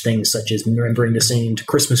 There's things such as remembering to send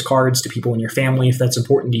Christmas cards to people in your family if that's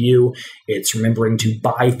important to you. It's remembering to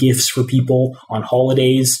buy gifts for people on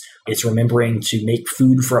holidays. It's remembering to make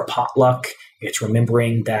food for a potluck. It's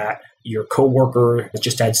remembering that your coworker has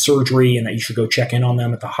just had surgery and that you should go check in on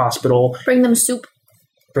them at the hospital. Bring them soup.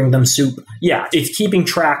 Yeah, it's keeping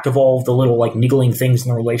track of all of the little niggling things in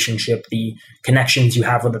the relationship, the connections you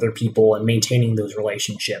have with other people and maintaining those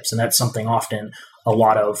relationships. And that's something often a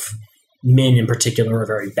lot of men in particular are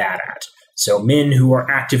very bad at. So men who are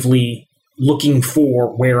actively looking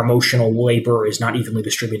for where emotional labor is not evenly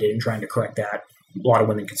distributed and trying to correct that, a lot of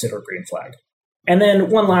women consider a green flag. And then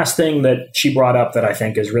one last thing that she brought up that I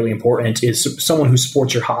think is really important is someone who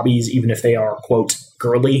supports your hobbies, even if they are, quote,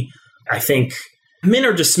 girly. I think men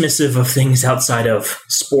are dismissive of things outside of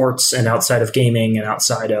sports and outside of gaming and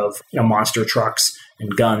outside of monster trucks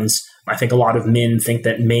and guns. I think a lot of men think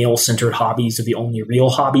that male-centered hobbies are the only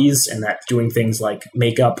real hobbies and that doing things like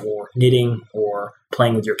makeup or knitting or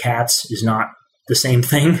playing with your cats is not the same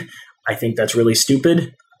thing. I think that's really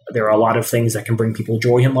stupid. There are a lot of things that can bring people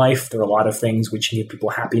joy in life. There are a lot of things which can give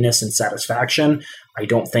people happiness and satisfaction. I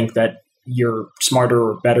don't think that you're smarter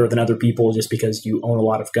or better than other people just because you own a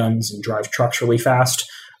lot of guns and drive trucks really fast.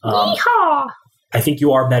 Yeehaw! I think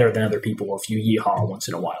you are better than other people if you yeehaw once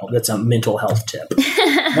in a while. That's a mental health tip.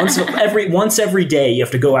 Once every day, you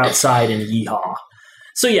have to go outside and yeehaw.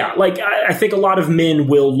 So yeah, I think a lot of men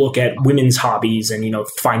will look at women's hobbies and,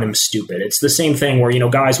 find them stupid. It's the same thing where,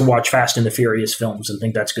 guys will watch Fast and the Furious films and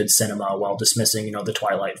think that's good cinema while dismissing, the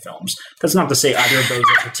Twilight films. That's not to say either of those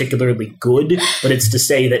are particularly good, but it's to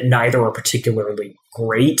say that neither are particularly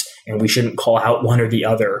great and we shouldn't call out one or the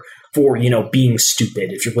other for, being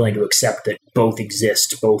stupid if you're willing to accept that both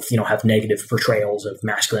exist, both, have negative portrayals of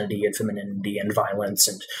masculinity and femininity and violence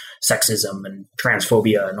and sexism and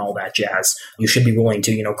transphobia and all that jazz. You should be willing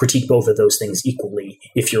to, critique both of those things equally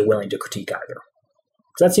if you're willing to critique either.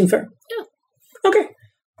 Does that seem fair? Yeah. Okay.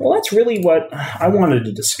 Well, that's really what I wanted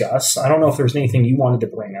to discuss. I don't know if there's anything you wanted to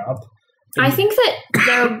bring up. I think that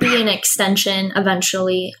there will be an extension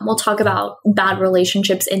eventually. We'll talk about bad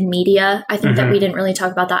relationships in media. I think that we didn't really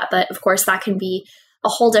talk about that, but of course that can be a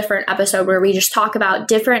whole different episode where we just talk about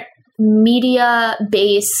different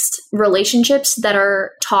media-based relationships that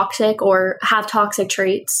are toxic or have toxic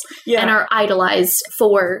traits and are idolized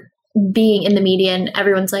for being in the media. And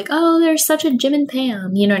everyone's like, oh, there's such a Jim and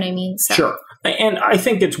Pam. You know what I mean? So. Sure. And I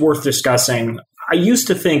think it's worth discussing. I used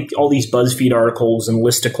to think all these BuzzFeed articles and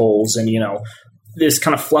listicles and, this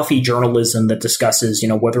kind of fluffy journalism that discusses,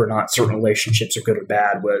 whether or not certain relationships are good or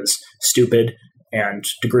bad was stupid and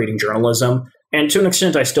degrading journalism. And to an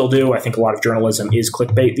extent, I still do. I think a lot of journalism is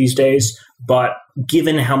clickbait these days. But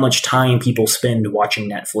given how much time people spend watching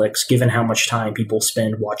Netflix, given how much time people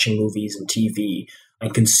spend watching movies and TV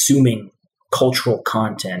and consuming cultural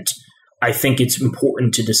content, I think it's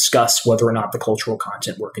important to discuss whether or not the cultural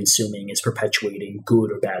content we're consuming is perpetuating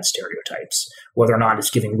good or bad stereotypes, whether or not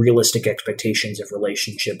it's giving realistic expectations of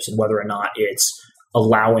relationships, and whether or not it's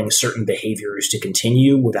allowing certain behaviors to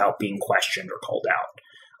continue without being questioned or called out.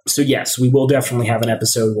 So yes, we will definitely have an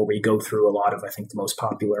episode where we go through a lot of, I think, the most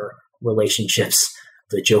popular relationships,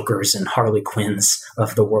 the Jokers and Harley Quinns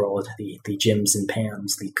of the world, the Jims and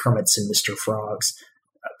Pams, the Kermits and Mr. Frogs,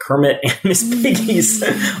 Kermit and Miss Piggies,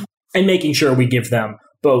 and making sure we give them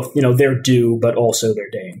both, their due, but also their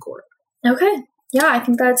day in court. Okay. Yeah, I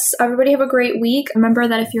think everybody have a great week. Remember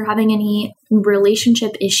that if you're having any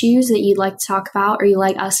relationship issues that you'd like to talk about or you'd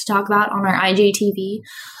like us to talk about on our IGTV,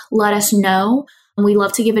 let us know. We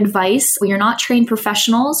love to give advice. We are not trained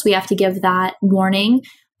professionals. We have to give that warning.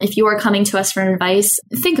 If you are coming to us for advice,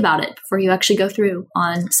 think about it before you actually go through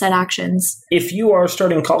on said actions. If you are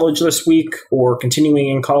starting college this week or continuing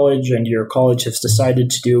in college and your college has decided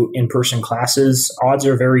to do in-person classes, odds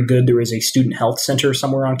are very good there is a student health center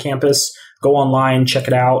somewhere on campus. Go online, check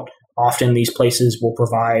it out. Often these places will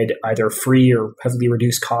provide either free or heavily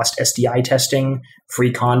reduced cost STI testing,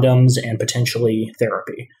 free condoms, and potentially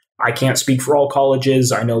therapy. I can't speak for all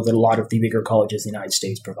colleges. I know that a lot of the bigger colleges in the United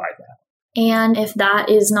States provide that. And if that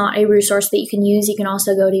is not a resource that you can use, you can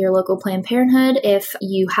also go to your local Planned Parenthood. If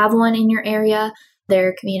you have one in your area,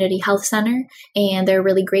 their community health center, and they're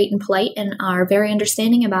really great and polite and are very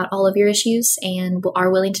understanding about all of your issues and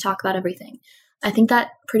are willing to talk about everything. I think that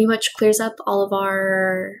pretty much clears up all of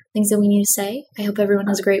our things that we need to say. I hope everyone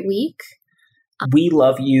has a great week. We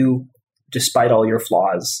love you. Despite all your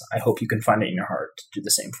flaws, I hope you can find it in your heart to do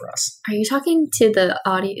the same for us. Are you talking to the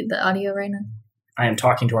audio right now? I am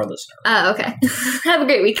talking to our listener. Oh, okay. Have a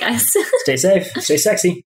great week, guys. Stay safe. Stay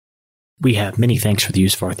sexy. We have many thanks for the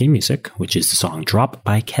use of our theme music, which is the song Drop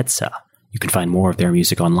by Ketsa. You can find more of their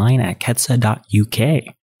music online at ketsa.uk.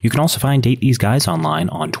 You can also find Date These Guys online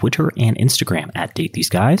on Twitter and Instagram at Date These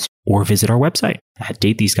Guys, or visit our website at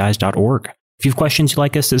datetheseguys.org. If you have questions you'd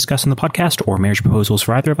like us to discuss on the podcast or marriage proposals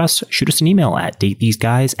for either of us, shoot us an email at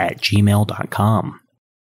datetheseguys@gmail.com.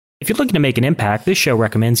 If you're looking to make an impact, this show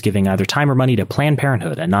recommends giving either time or money to Planned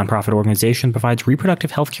Parenthood, a nonprofit organization that provides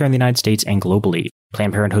reproductive health care in the United States and globally.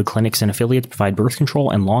 Planned Parenthood clinics and affiliates provide birth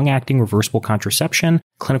control and long-acting reversible contraception,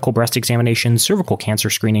 clinical breast examinations, cervical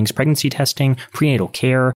cancer screenings, pregnancy testing, prenatal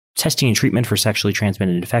care, testing and treatment for sexually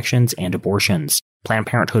transmitted infections, and abortions. Planned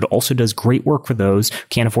Parenthood also does great work for those who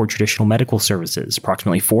can't afford traditional medical services.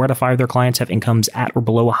 Approximately 4 out of 5 of their clients have incomes at or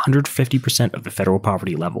below 150% of the federal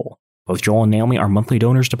poverty level. Both Joel and Naomi are monthly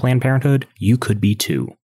donors to Planned Parenthood. You could be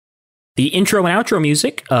too. The intro and outro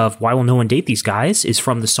music of Why Will No One Date These Guys is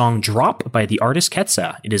from the song Drop by the artist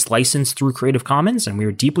Ketsa. It is licensed through Creative Commons, and we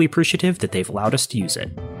are deeply appreciative that they've allowed us to use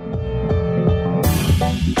it.